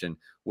that I mentioned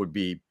would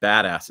be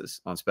badasses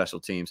on special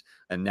teams.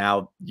 And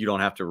now you don't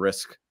have to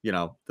risk,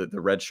 the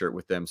red shirt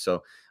with them.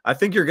 So I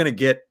think you're going to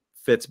get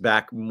Fitz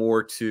back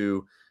more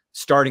to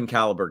starting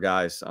caliber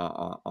guys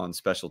on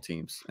special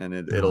teams.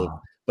 And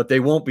but they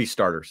won't be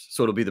starters.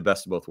 So it'll be the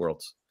best of both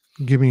worlds.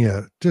 Give me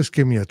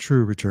a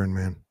true return,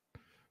 man.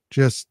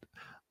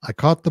 I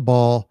caught the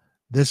ball.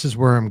 This is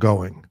where I'm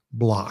going.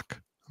 Block.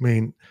 I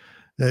mean,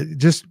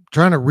 just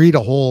trying to read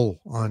a hole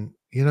on,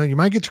 you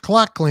might get your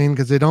clock clean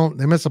because they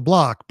miss a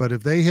block, but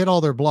if they hit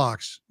all their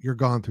blocks, you're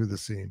gone through the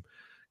seam.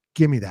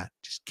 Give me that.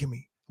 Just give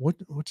me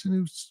what's the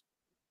new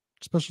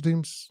special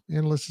teams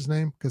analyst's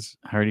name? Because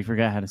I already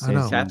forgot how to say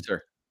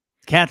it.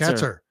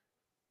 Katzer.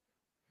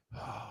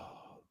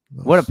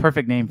 What a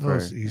perfect name for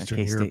those Eastern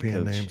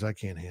European names. I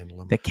can't handle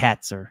them. The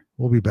Katzer.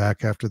 We'll be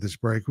back after this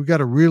break. We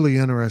got a really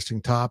interesting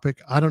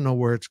topic. I don't know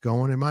where it's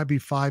going. It might be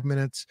 5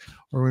 minutes,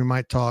 or we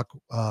might talk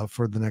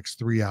for the next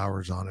 3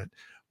 hours on it.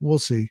 We'll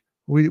see.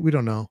 We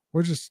don't know.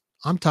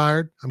 I'm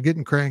tired. I'm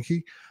getting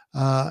cranky,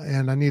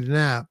 and I need a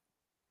nap.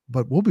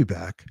 But we'll be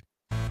back.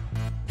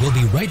 We'll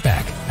be right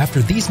back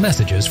after these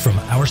messages from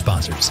our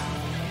sponsors.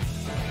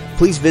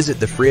 Please visit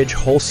the Fridge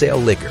Wholesale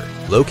Liquor,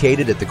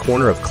 located at the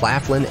corner of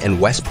Claflin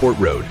and Westport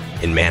Road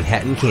in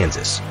Manhattan,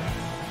 Kansas.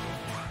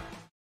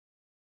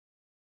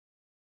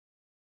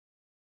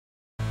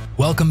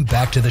 Welcome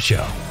back to the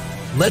show.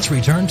 Let's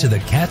return to the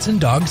Cats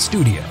and Dogs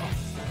studio.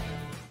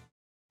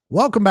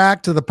 Welcome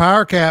back to the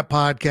Powercat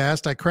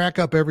Podcast. I crack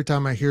up every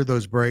time I hear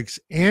those breaks.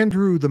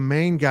 Andrew, the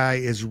main guy,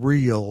 is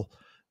real.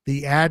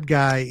 The ad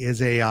guy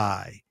is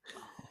AI.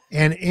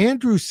 And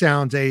Andrew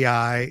sounds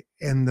AI,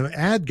 and the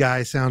ad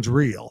guy sounds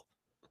real.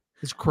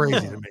 It's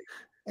crazy to me.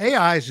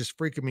 AI is just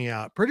freaking me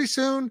out. Pretty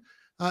soon,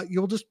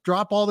 you'll just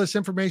drop all this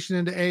information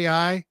into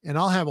AI, and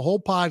I'll have a whole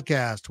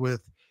podcast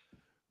with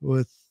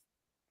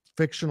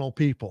fictional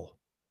people.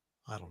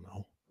 I don't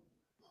know.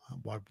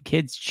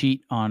 Kids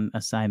cheat on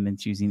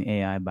assignments using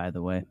AI, by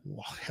the way.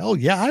 Well, hell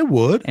yeah, I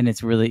would. And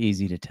it's really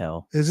easy to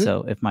tell. Is it?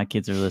 So if my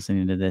kids are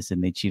listening to this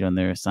and they cheat on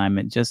their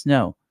assignment, just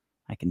know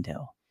I can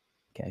tell.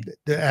 Okay.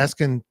 They're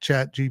asking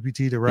Chat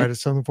GPT to write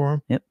us something for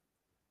them? Yep.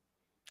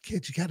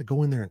 Kids, you got to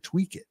go in there and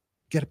tweak it.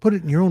 You got to put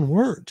it in your own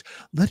words.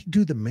 Let it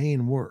do the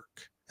main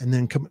work. And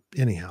then come.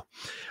 Anyhow,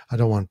 I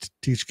don't want to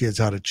teach kids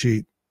how to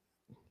cheat.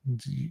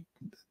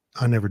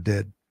 I never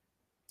did.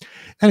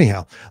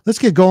 Anyhow, let's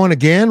get going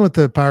again with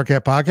the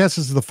Powercat Podcast. This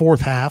is the fourth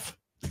half,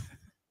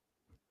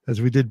 as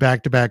we did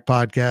back-to-back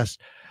podcasts.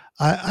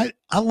 I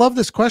love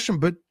this question,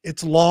 but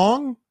it's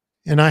long,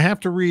 and I have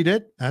to read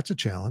it. That's a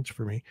challenge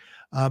for me.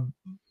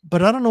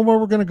 But I don't know where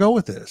we're going to go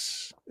with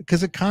this,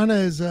 because it kind of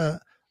is,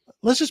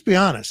 let's just be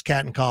honest,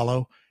 Cat and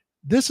Kahlo,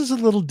 this is a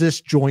little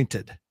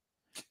disjointed.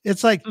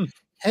 It's like,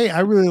 hey, I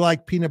really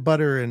like peanut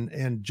butter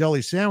and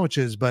jelly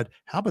sandwiches, but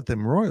how about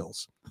them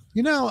Royals?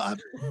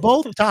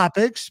 Both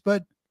topics,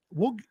 but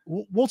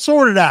we'll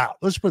sort it out.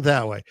 Let's put it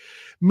that way.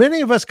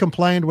 Many of us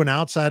complained when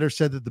outsiders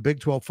said that the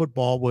Big 12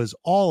 football was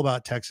all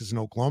about Texas and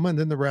Oklahoma, and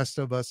then the rest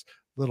of us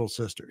little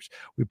sisters.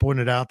 We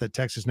pointed out that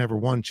Texas never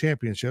won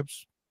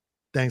championships.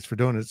 Thanks for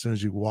doing it as soon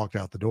as you walked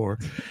out the door.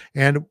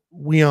 And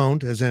we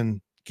owned, as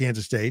in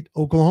Kansas State,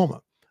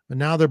 Oklahoma. But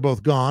now they're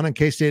both gone, and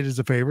K-State is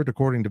a favorite,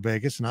 according to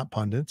Vegas, not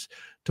pundits,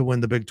 to win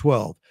the Big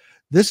 12.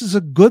 This is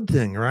a good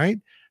thing, right?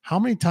 How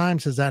many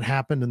times has that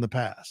happened in the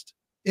past?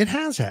 It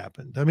has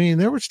happened. I mean,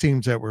 there was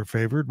teams that were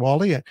favored.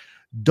 Wally,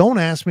 don't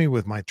ask me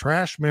with my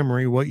trash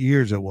memory what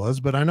years it was,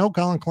 but I know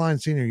Colin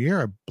Klein's senior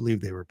year, I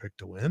believe they were picked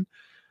to win.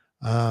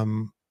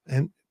 And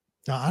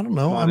I don't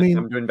know.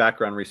 I'm doing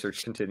background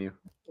research. Continue.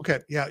 Okay.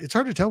 Yeah. It's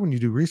hard to tell when you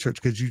do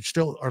research because you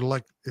still are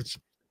like,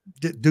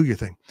 do your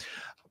thing.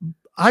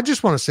 I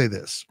just want to say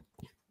this.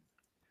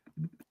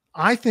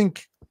 I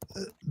think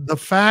the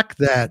fact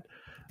that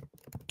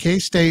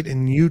K-State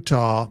and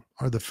Utah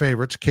are the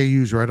favorites,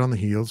 KU's right on the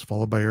heels,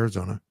 followed by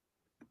Arizona,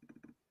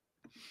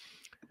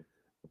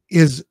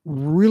 is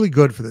really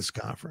good for this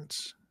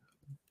conference.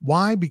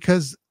 Why?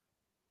 Because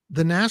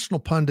the national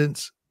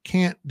pundits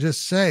can't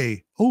just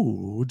say,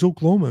 oh, it's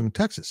Oklahoma and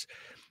Texas.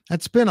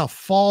 That's been a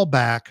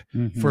fallback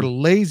for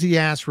lazy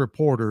ass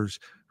reporters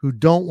who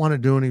don't want to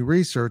do any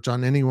research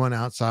on anyone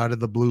outside of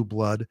the blue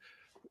blood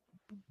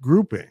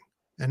grouping.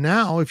 And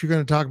now, if you're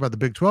going to talk about the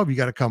Big 12, you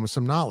got to come with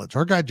some knowledge.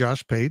 Our guy,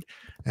 Josh Pate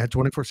at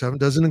 24/7,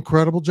 does an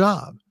incredible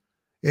job.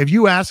 If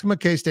you ask him a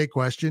K-State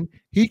question,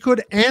 he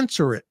could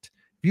answer it.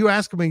 If you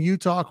ask him a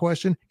Utah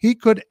question, he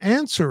could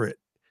answer it.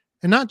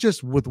 And not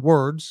just with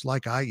words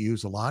like I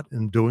use a lot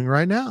and doing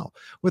right now,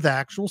 with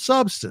actual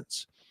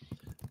substance.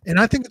 And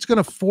I think it's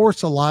going to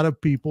force a lot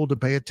of people to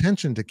pay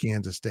attention to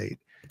Kansas State,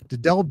 to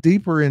delve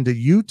deeper into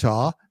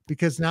Utah,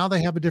 because now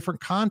they have a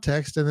different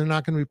context and they're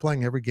not going to be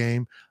playing every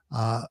game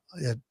at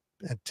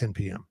 10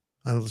 p.m.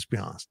 Let's be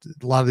honest.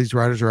 A lot of these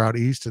writers are out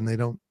east and they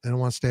don't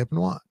want to stay up and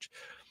watch.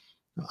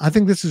 I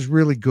think this is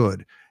really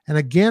good. And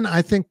again,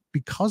 I think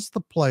because the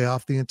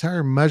playoff, the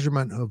entire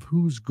measurement of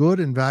who's good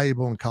and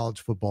valuable in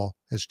college football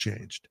has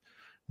changed.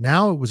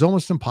 Now it was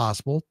almost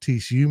impossible.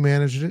 TCU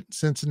managed it.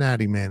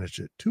 Cincinnati managed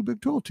it. 2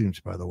 Big 12 teams,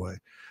 by the way,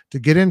 to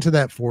get into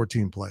that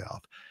 4-team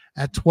playoff.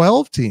 At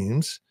 12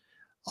 teams,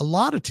 a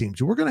lot of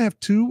teams, we're going to have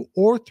 2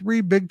 or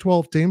 3 Big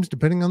 12 teams,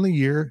 depending on the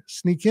year,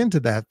 sneak into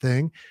that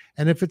thing.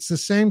 And if it's the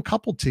same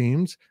couple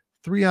teams,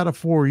 3 out of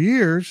 4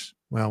 years,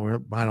 well, we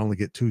might only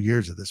get 2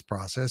 years of this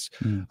process.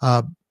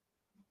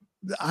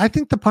 I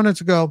think the pundits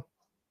go,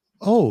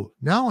 oh,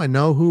 now I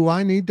know who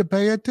I need to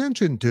pay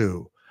attention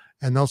to.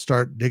 And they'll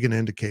start digging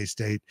into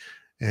K-State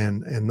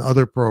and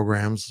other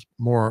programs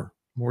more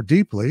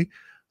deeply.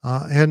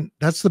 And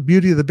that's the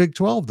beauty of the Big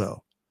 12,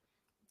 though.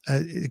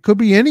 It could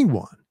be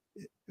anyone.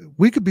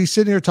 We could be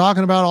sitting here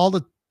talking about all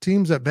the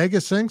teams that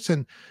Vegas thinks,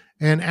 and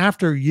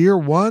after year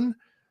one,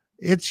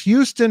 it's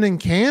Houston and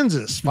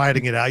Kansas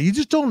fighting it out. You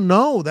just don't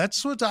know.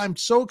 That's what I'm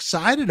so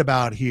excited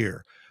about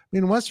here. I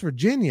mean, West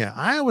Virginia,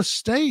 Iowa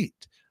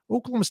State,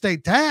 Oklahoma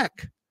State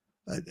Tech.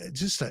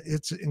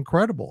 It's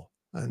incredible.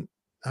 And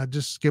I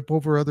just skip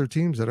over other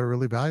teams that are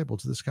really valuable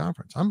to this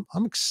conference.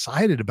 I'm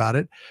excited about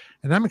it.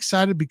 And I'm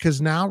excited because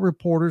now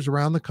reporters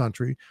around the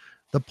country,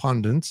 the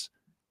pundits,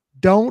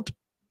 don't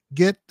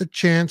get the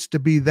chance to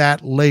be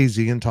that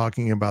lazy in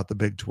talking about the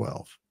Big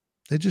 12.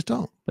 They just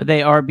don't. But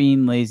they are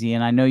being lazy.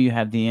 And I know you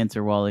have the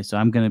answer, Wally, so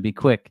I'm going to be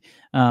quick.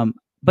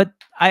 But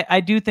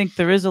I do think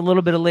there is a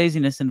little bit of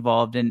laziness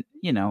involved. And,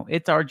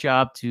 it's our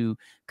job to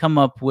come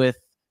up with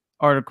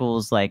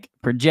articles like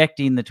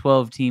projecting the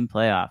 12-team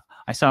playoff.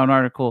 I saw an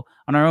article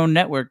on our own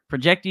network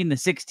projecting the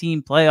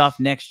 16 playoff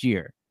next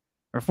year,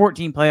 or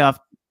 14 playoff,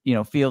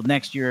 field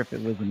next year if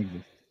it was in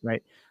existence,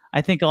 right?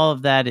 I think all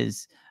of that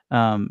is.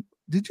 Am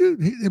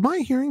I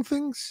hearing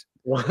things?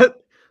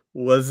 What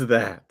was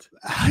that?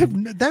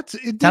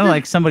 It sounded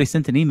like somebody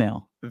sent an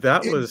email. It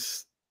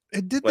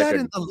did like that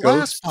in the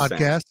last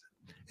podcast.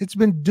 It's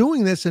been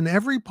doing this in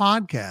every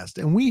podcast,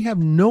 and we have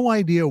no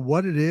idea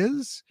what it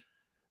is.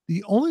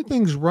 The only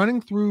things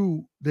running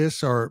through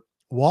this are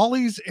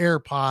Wally's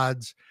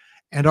AirPods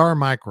and our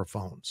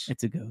microphones.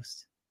 It's a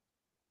ghost.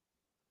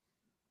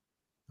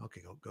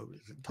 Okay, go.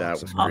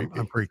 That was creepy.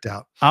 I'm freaked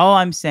out. All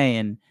I'm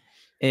saying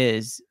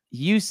is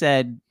you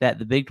said that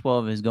the Big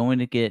 12 is going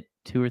to get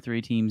 2 or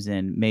 3 teams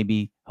in,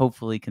 maybe,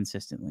 hopefully,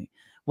 consistently.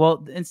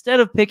 Well, instead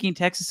of picking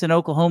Texas and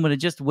Oklahoma to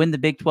just win the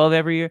Big 12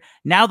 every year,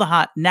 now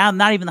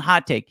not even the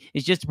hot take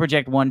is just to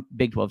project one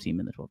Big 12 team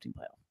in the 12-team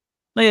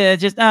playoff. Yeah,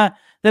 just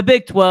the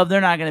Big 12,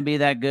 they're not going to be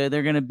that good.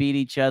 They're going to beat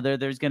each other.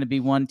 There's going to be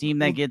one team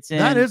that gets in.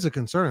 That is a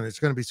concern. It's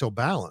going to be so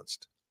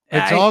balanced.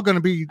 It's all going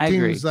to be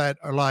teams that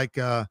are like,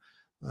 let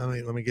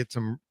me get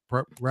some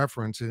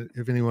reference.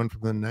 If anyone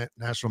from the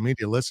national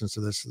media listens to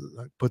this,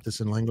 put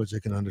this in language they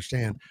can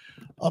understand.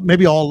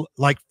 Maybe all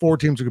like 4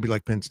 teams are going to be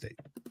like Penn State.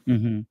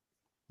 Mm-hmm.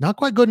 Not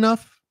quite good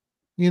enough,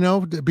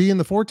 to be in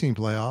the 14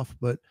 playoff,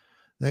 but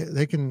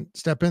they can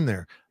step in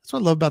there. That's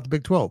what I love about the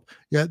Big 12.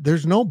 Yeah,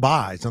 there's no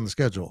buys on the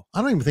schedule.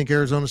 I don't even think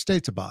Arizona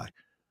State's a buy.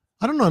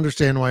 I don't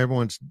understand why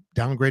everyone's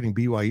downgrading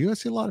BYU. I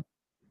see a lot of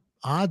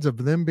odds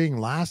of them being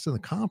last in the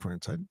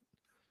conference. I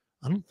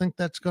don't think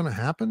that's going to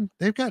happen.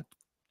 They've got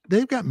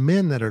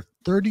men that are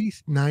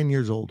 39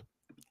 years old.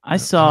 I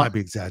might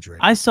be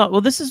exaggerating. Well,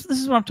 this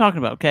is what I'm talking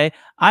about. Okay.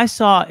 I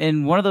saw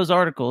in one of those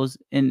articles,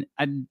 and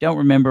I don't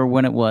remember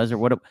when it was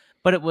or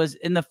but it was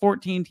in the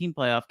 14-team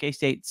playoff.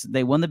 K-State,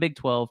 they won the Big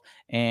 12,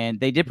 and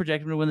they did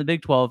project them to win the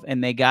Big 12,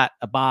 and they got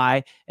a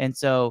bye. And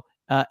so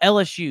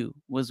LSU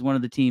was one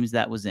of the teams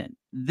that was in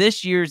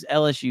this year's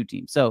LSU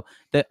team. So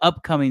the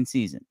upcoming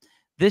season,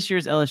 this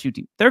year's LSU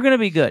team, they're going to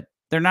be good.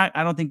 They're not.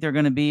 I don't think they're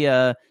going to be.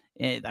 I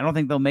don't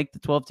think they'll make the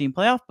 12-team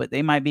playoff, but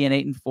they might be an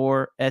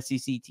 8-4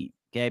 SEC team.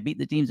 Okay, beat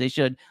the teams they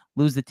should,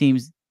 lose the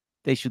teams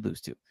they should lose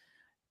to.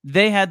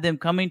 They had them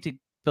coming to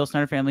Bill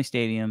Snyder Family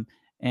Stadium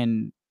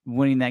and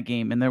winning that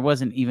game, and there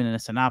wasn't even a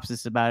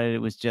synopsis about it. It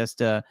was just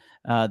the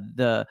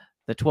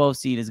the 12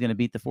 seed is going to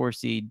beat the 4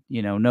 seed,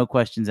 no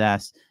questions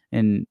asked,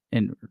 and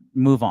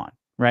move on,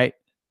 right?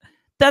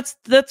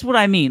 That's what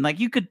I mean. Like,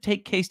 you could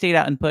take K-State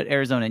out and put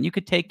Arizona in. You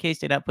could take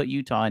K-State out, put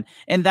Utah in,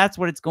 and that's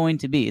what it's going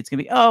to be. It's going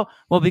to be, oh,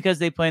 well, because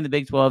they play in the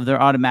Big 12,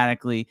 they're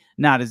automatically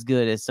not as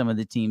good as some of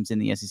the teams in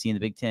the SEC and the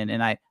Big 10.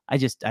 And I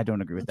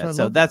don't agree with that.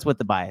 So that's what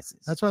the bias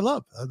is. That's what I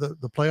love.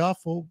 The playoff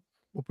will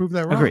prove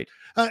that wrong. Agreed.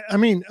 I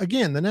mean,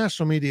 again, the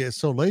national media is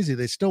so lazy.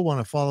 They still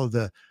want to follow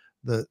the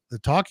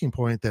talking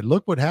point that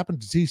look what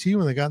happened to TCU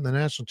when they got in the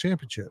national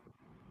championship.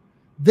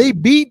 They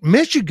beat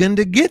Michigan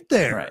to get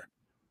there. Right.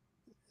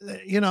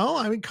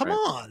 I mean, come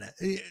on,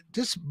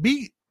 just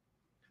be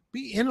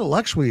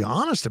intellectually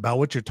honest about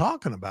what you're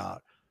talking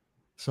about.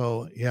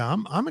 So yeah,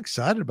 I'm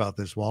excited about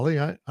this, Wally.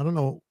 I don't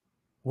know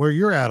where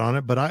you're at on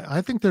it, but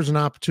I think there's an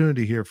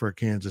opportunity here for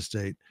Kansas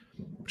State.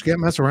 But you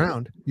can't mess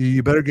around.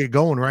 You better get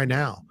going right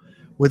now.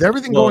 With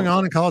everything going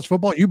on in college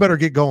football, you better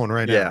get going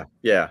right now.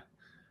 Yeah.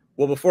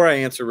 Well, before I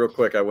answer real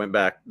quick, I went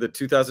back. The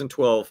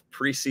 2012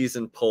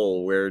 preseason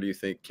poll, where do you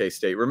think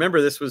K-State?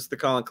 Remember, this was the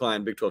Colin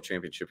Klein Big 12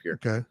 championship here.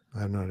 Okay. I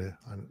have no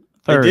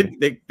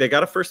idea. They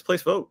got a first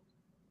place vote.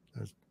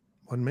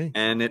 Wasn't me.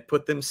 And it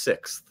put them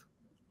 6th.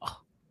 Oh,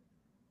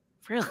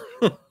 really?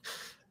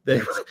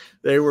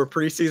 They were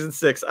preseason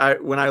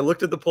 6th. When I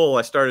looked at the poll,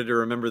 I started to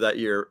remember that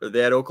year. They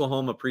had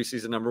Oklahoma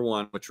preseason number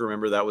 1, which,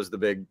 remember, that was the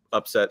big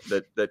upset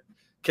that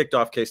kicked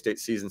off K-State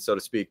season, so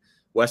to speak.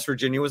 West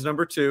Virginia was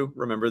number 2.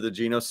 Remember the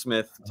Geno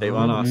Smith,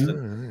 Tavon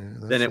Austin.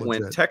 Yeah, then it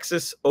went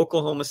Texas,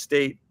 Oklahoma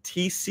State,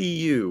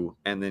 TCU,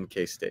 and then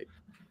K-State.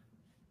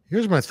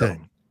 Here's my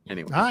thing.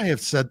 Anyway, I have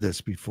said this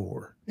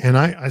before, and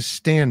I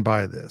stand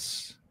by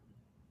this.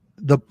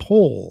 The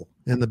poll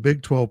in the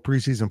Big 12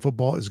 preseason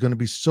football is going to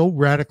be so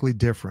radically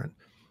different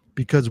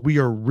because we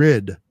are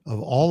rid of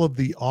all of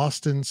the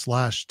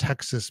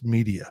Austin/Texas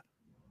media.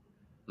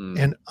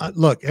 And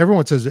look,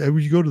 everyone says when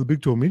you go to the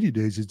Big 12 media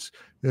days, it's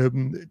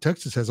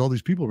Texas has all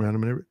these people around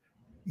them. And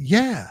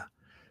yeah,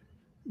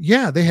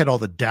 they had all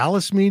the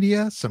Dallas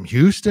media, some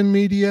Houston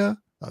media,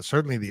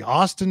 certainly the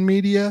Austin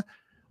media,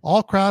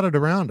 all crowded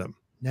around them.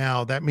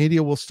 Now that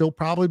media will still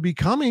probably be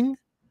coming,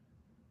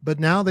 but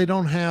now they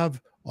don't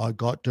have, I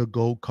got to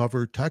go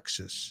cover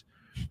Texas.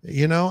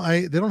 They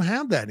don't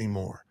have that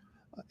anymore,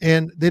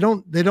 and they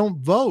don't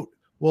vote.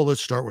 Well,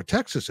 let's start with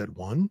Texas at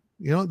 1.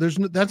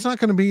 That's not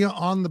going to be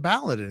on the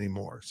ballot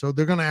anymore. So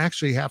they're going to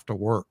actually have to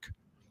work,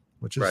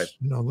 which is,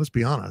 let's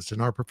be honest,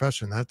 in our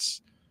profession,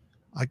 that's,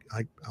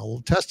 I'll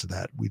attest to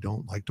that. We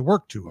don't like to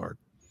work too hard.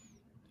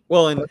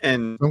 Well,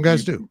 and some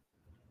guys do.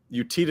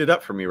 You teed it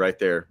up for me right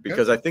there,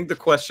 because I think the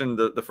question,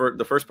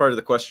 the first part of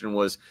the question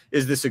was,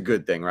 is this a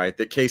good thing, right?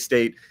 That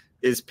K-State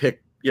is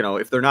picked,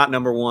 if they're not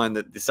number 1,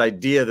 that this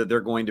idea that they're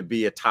going to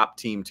be a top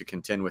team to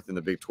contend with in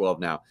the Big 12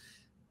 now.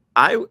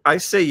 I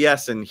say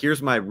yes, and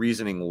here's my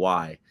reasoning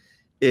why.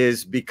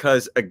 Is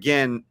because,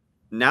 again,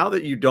 now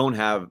that you don't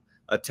have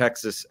a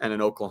Texas and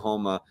an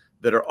Oklahoma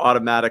that are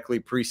automatically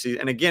preseason,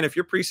 and again, if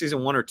you're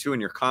preseason 1 or 2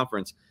 in your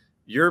conference,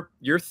 you're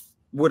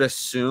would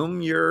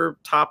assume you're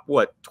top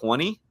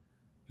 20,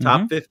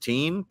 top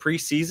 15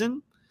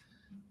 preseason.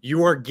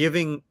 You're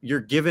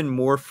given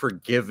more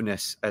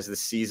forgiveness as the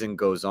season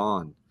goes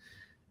on.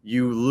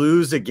 You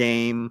lose a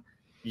game,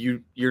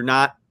 you're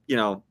not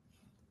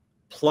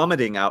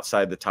plummeting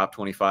outside the top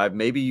 25.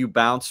 Maybe you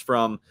bounce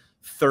from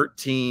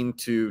 13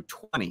 to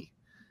 20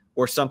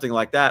 or something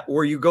like that.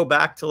 Or you go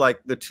back to like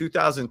the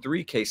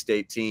 2003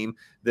 K-State team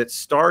that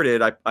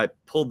started, I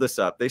pulled this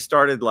up. They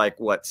started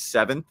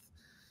 7th?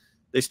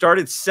 They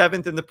started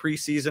 7th in the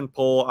preseason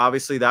poll.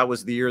 Obviously that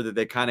was the year that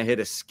they kind of hit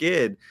a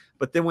skid,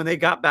 but then when they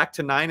got back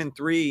to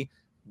 9-3,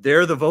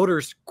 they're the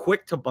voters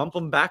quick to bump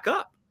them back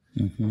up.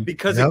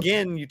 Because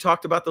again, you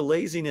talked about the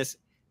laziness,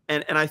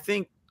 and I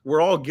think we're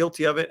all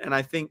guilty of it. And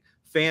I think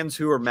fans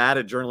who are mad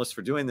at journalists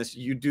for doing this,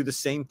 you do the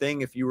same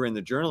thing if you were in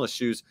the journalist's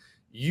shoes.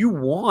 You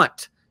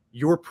want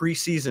your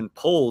preseason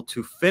poll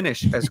to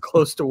finish as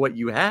close to what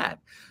you had.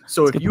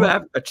 So if you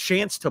have a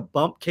chance to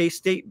bump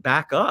K-State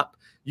back up,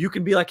 you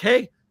can be like,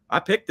 hey, I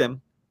picked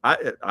them.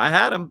 I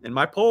had them in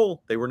my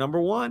poll. They were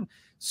number 1.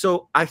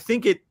 So I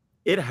think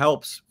it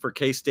helps for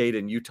K-State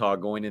and Utah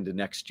going into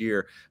next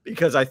year,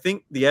 because I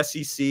think the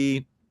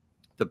SEC,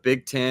 the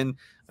Big 10,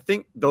 I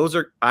think those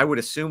I would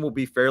assume will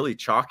be fairly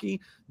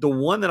chalky. The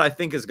one that I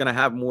think is going to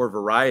have more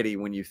variety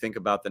when you think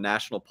about the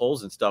national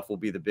polls and stuff will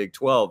be the Big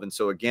 12. And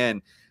so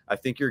again, I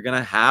think you're going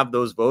to have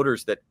those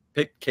voters that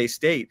pick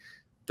K-State.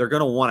 They're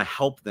going to want to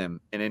help them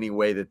in any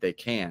way that they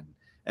can.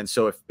 And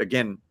so if,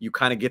 again, you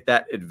kind of get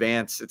that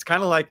advance, it's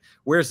kind of like,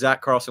 where's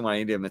Zach Carlson when I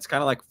need him? It's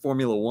kind of like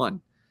Formula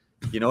One.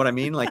 You know what I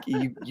mean? Like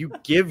you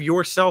give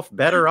yourself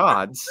better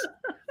odds.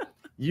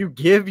 You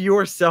give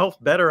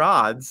yourself better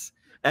odds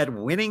at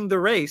winning the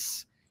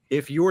race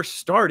if you're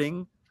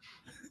starting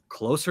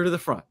closer to the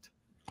front.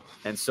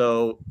 And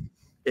so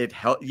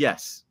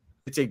yes,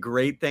 it's a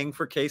great thing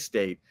for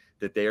K-State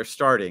that they are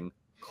starting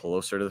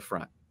closer to the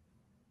front.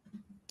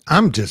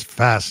 I'm just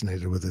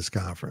fascinated with this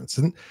conference.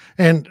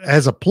 And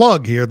as a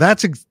plug here,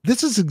 this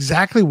is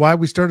exactly why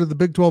we started the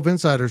Big 12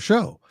 Insider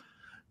Show,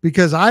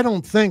 because I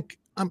don't think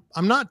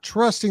I'm not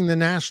trusting the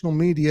national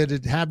media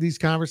to have these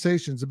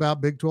conversations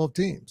about Big 12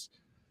 teams.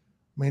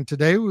 I mean,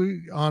 today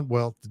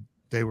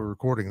today we're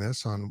recording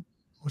this on,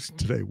 what's it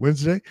today,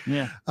 Wednesday?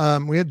 Yeah.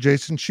 We had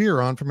Jason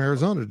Shear on from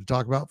Arizona to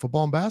talk about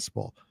football and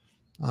basketball.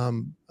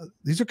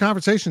 These are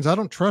conversations I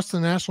don't trust the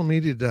national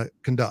media to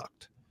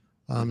conduct.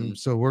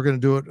 So we're going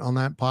to do it on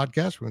that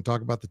podcast. We're going to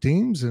talk about the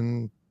teams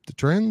and the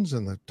trends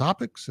and the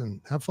topics and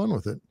have fun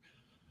with it.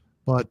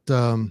 But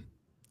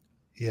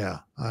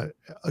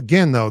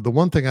again, though, the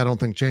one thing I don't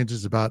think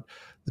changes about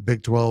the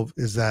Big 12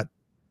 is that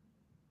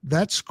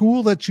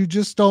school that you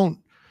just don't,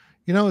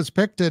 is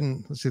picked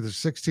in, let's see, there's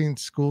 16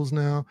 schools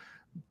now,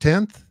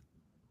 10th.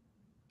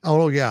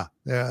 Oh yeah.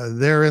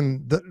 They're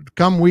in the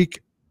come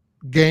week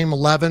game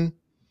 11.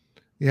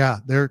 Yeah.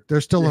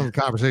 They're still in the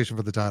conversation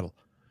for the title.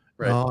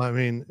 Right. I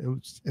mean,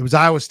 it was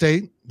Iowa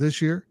State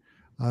this year.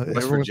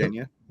 West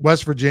Virginia.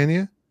 West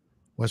Virginia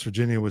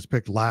was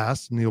picked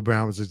last. Neil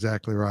Brown was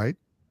exactly right.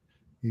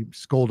 He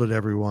scolded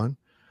everyone.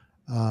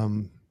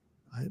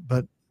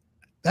 But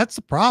that's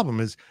the problem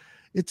is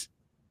it's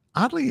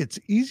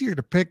easier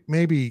to pick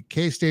maybe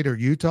K-State or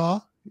Utah.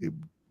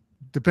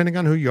 Depending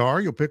on who you are,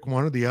 you'll pick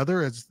one or the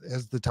other as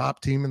the top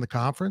team in the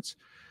conference.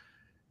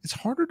 It's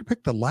harder to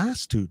pick the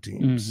last two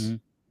teams. Mm-hmm.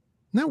 Isn't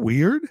that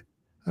weird?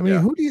 I mean,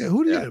 who do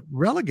you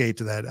relegate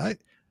to that? I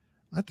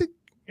think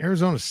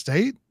Arizona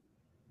State,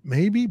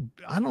 maybe.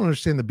 I don't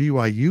understand the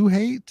BYU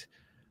hate.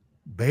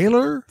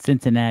 Baylor,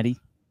 Cincinnati.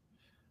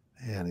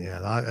 And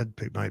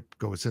might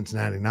go with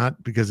Cincinnati,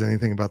 not because of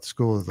anything about the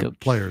school of the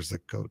players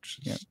that coach.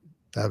 Yep.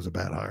 That was a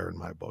bad hire in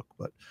my book,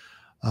 but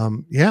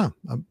the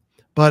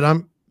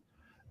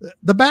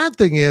bad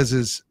thing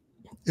is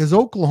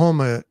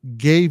Oklahoma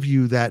gave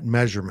you that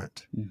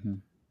measurement. Mm-hmm.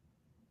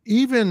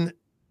 Even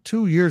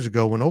 2 years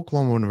ago when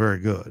Oklahoma wasn't very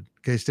good,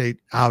 K-State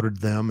outed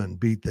them and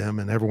beat them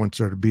and everyone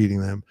started beating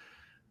them.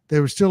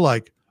 They were still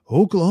like,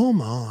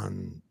 Oklahoma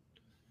on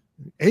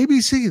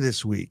ABC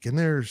this week. And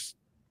there's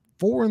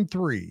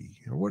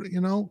 4-3 or what,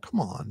 come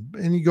on.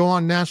 And you go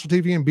on national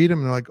TV and beat them.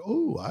 And they're like,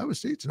 oh, Iowa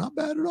State's not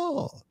bad at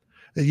all.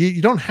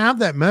 You don't have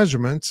that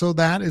measurement. So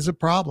that is a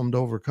problem to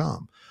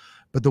overcome.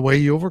 But the way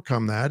you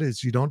overcome that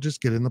is you don't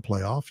just get in the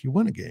playoff, you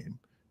win a game.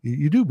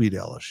 You do beat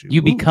LSU.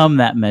 You become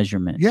that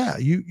measurement. Yeah.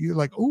 You're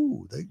like,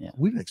 we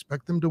didn't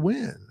expect them to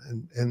win.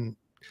 And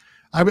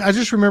I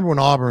just remember when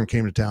Auburn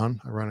came to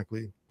town,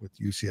 ironically, with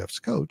UCF's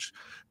coach,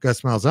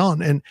 Gus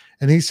Malzahn,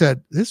 and he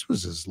said, this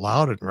was as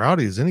loud and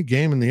rowdy as any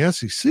game in the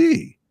SEC.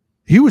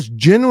 He was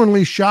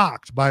genuinely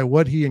shocked by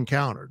what he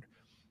encountered.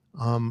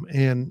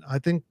 And I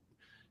think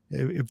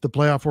if the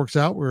playoff works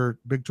out where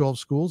Big 12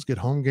 schools get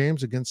home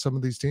games against some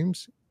of these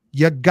teams,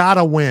 you got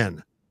to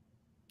win.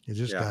 You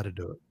just got to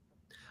do it.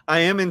 I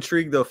am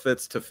intrigued, though,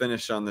 Fitz, to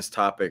finish on this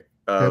topic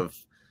of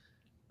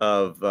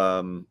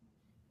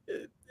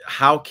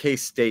how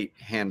K-State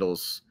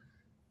handles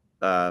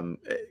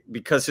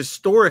because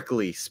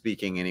historically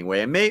speaking,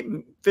 anyway,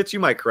 and Fitz, you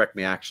might correct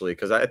me actually,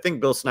 because I think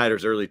Bill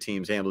Snyder's early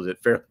teams handled it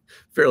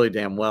fairly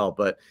damn well.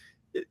 But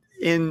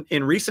in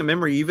recent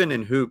memory, even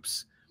in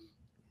hoops,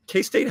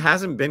 K-State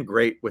hasn't been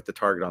great with the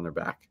target on their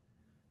back.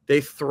 They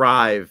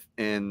thrive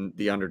in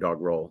the underdog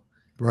role.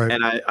 Right.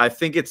 And I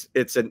think it's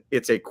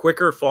a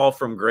quicker fall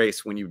from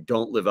grace when you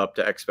don't live up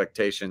to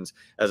expectations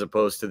as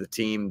opposed to the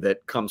team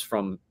that comes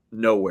from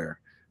nowhere.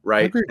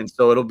 Right. And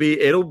so it'll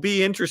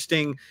be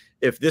interesting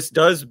if this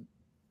does,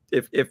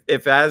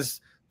 if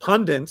as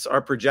pundits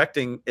are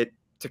projecting it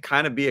to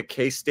kind of be a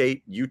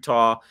K-State,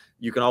 Utah,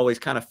 you can always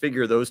kind of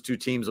figure those two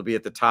teams will be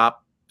at the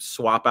top,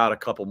 swap out a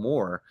couple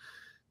more.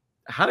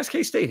 How does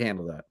K-State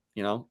handle that?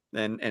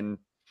 And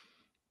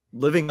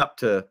living up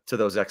to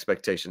those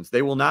expectations.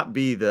 They will not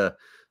be the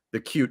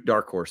cute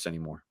dark horse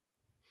anymore.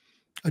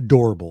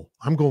 Adorable.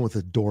 I'm going with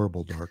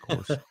adorable dark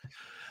horse.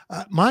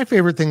 My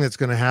favorite thing that's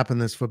going to happen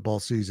this football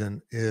season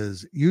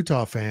is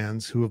Utah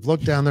fans who have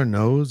looked down their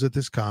nose at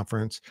this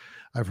conference.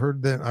 I've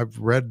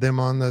read them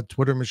on the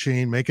Twitter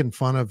machine making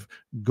fun of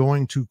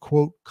going to,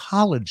 quote,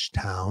 college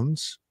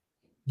towns.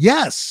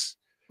 Yes,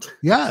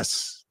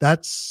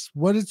 that's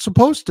what it's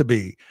supposed to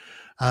be.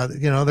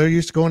 They're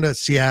used to going to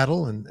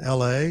Seattle and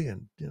LA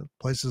and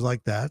places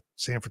like that,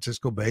 San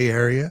Francisco Bay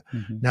Area.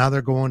 Mm-hmm. Now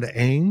they're going to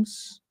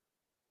Ames.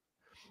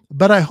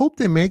 But I hope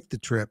they make the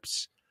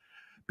trips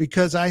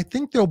because I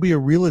think there'll be a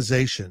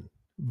realization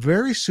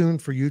very soon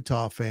for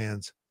Utah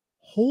fans.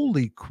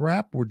 Holy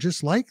crap, we're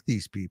just like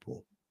these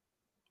people.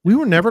 We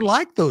were never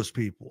like those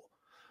people.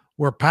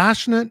 We're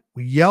passionate.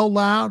 We yell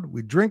loud.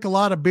 We drink a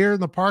lot of beer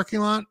in the parking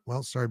lot.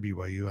 Well, sorry,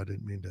 BYU. I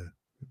didn't mean to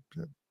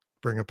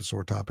bring up a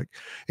sore topic.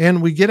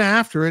 And we get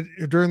after it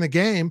during the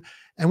game,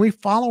 and we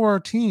follow our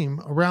team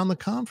around the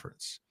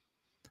conference.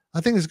 I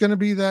think it's going to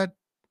be that,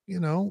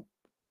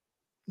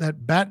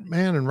 that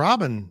Batman and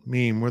Robin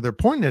meme where they're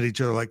pointing at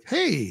each other like,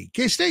 hey,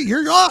 K-State,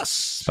 you're us.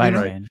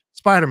 Spider-Man.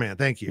 Spider-Man,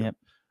 thank you. Yep.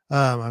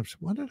 Why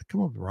did I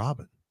come up with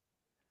Robin?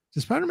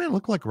 Does Spider-Man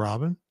look like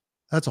Robin?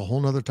 That's a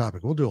whole nother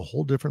topic. We'll do a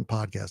whole different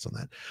podcast on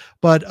that.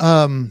 But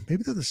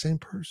maybe they're the same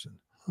person.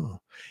 Huh.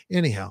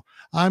 Anyhow,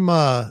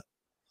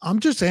 I'm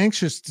just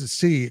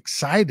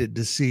excited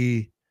to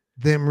see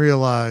them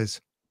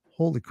realize,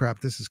 holy crap,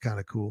 this is kind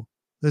of cool.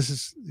 This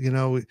is,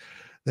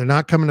 they're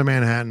not coming to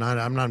Manhattan.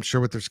 I'm not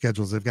sure what their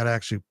schedule is. They've got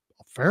actually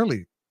a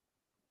fairly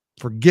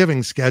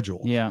forgiving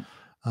schedule. Yeah.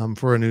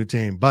 For a new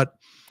team, but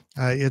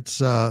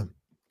it's I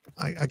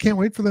can't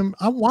wait for them.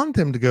 I want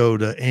them to go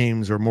to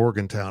Ames or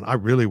Morgantown. I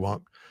really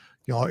want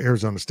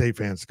Arizona State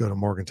fans to go to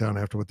Morgantown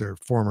after what their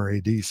former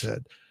AD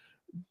said.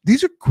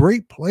 These are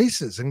great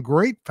places and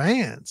great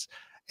fans,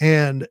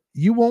 and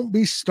you won't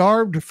be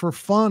starved for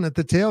fun at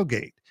the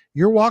tailgate.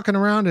 You're walking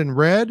around in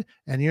red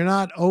and you're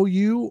not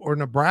OU or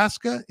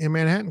Nebraska in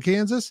Manhattan,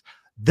 Kansas.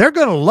 They're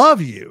going to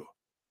love you.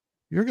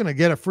 You're going to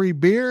get a free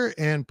beer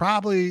and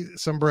probably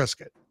some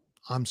brisket.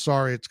 I'm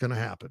sorry it's going to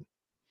happen.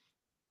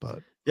 But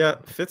yeah,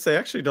 Fitz, they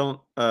actually don't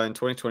in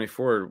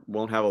 2024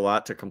 won't have a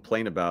lot to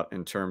complain about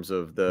in terms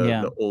of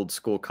the old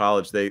school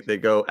college. They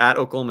go at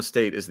Oklahoma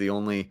State is the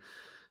only,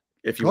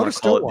 if you want to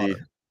call it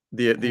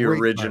the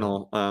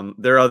original.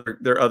 Their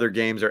other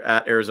games are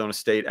at Arizona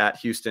State, at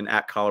Houston,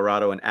 at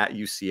Colorado, and at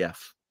UCF.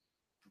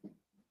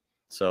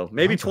 So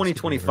maybe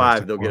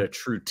 2025 they'll get a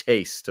true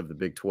taste of the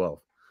Big 12.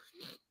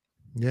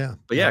 Yeah.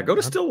 But yeah, go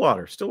to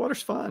Stillwater.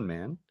 Stillwater's fun,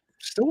 man.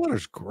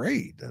 Stillwater's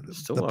great.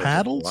 The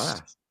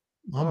paddles.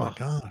 Oh my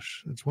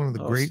gosh. It's one of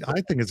the great,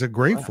 I think it's a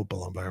great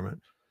football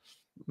environment.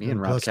 Me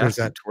and Rob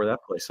Cassidy tore that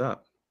place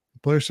up.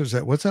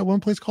 What's that one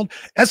place called?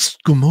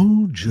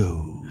 Eskimo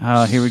Joe's.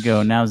 Oh, here we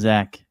go. Now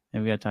Zach.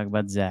 And we got to talk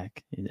about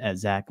Zach.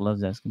 Zach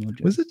loves Eskimo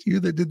Joe's. Was it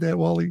you that did that,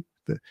 Wally?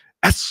 The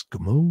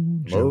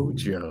Eskimo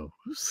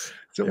Joe's.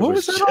 So what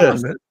was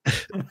that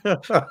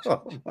on?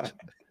 Oh my.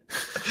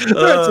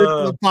 That's it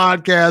for the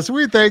podcast.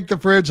 We thank the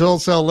Fridge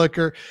Wholesale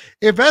Liquor.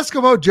 If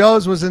Eskimo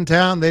Joe's was in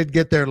town, they'd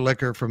get their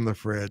liquor from the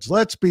fridge.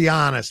 Let's be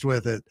honest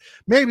with it.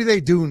 Maybe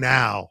they do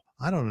now.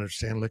 I don't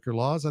understand liquor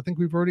laws. I think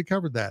we've already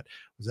covered that.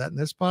 Was that in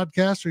this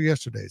podcast or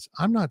yesterday's?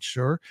 I'm not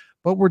sure,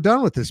 but we're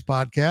done with this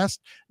podcast.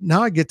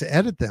 Now I get to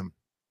edit them.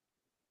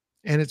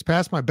 And it's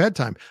past my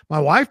bedtime. My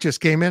wife just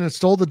came in and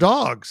stole the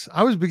dogs.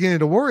 I was beginning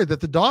to worry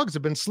that the dogs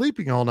have been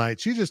sleeping all night.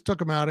 She just took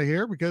them out of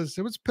here because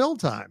it was pill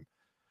time.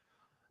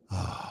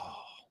 Oh,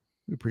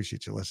 we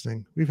appreciate you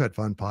listening. We've had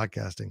fun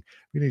podcasting.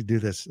 We need to do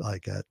this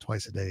like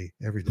twice a day,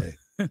 every day.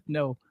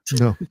 No,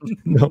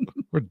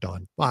 we're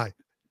done. Bye.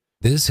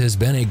 This has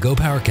been a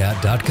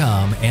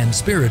GoPowerCat.com and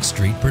Spirit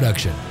Street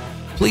production.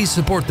 Please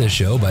support this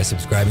show by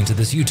subscribing to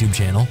this YouTube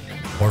channel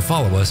or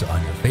follow us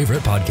on your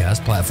favorite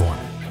podcast platform.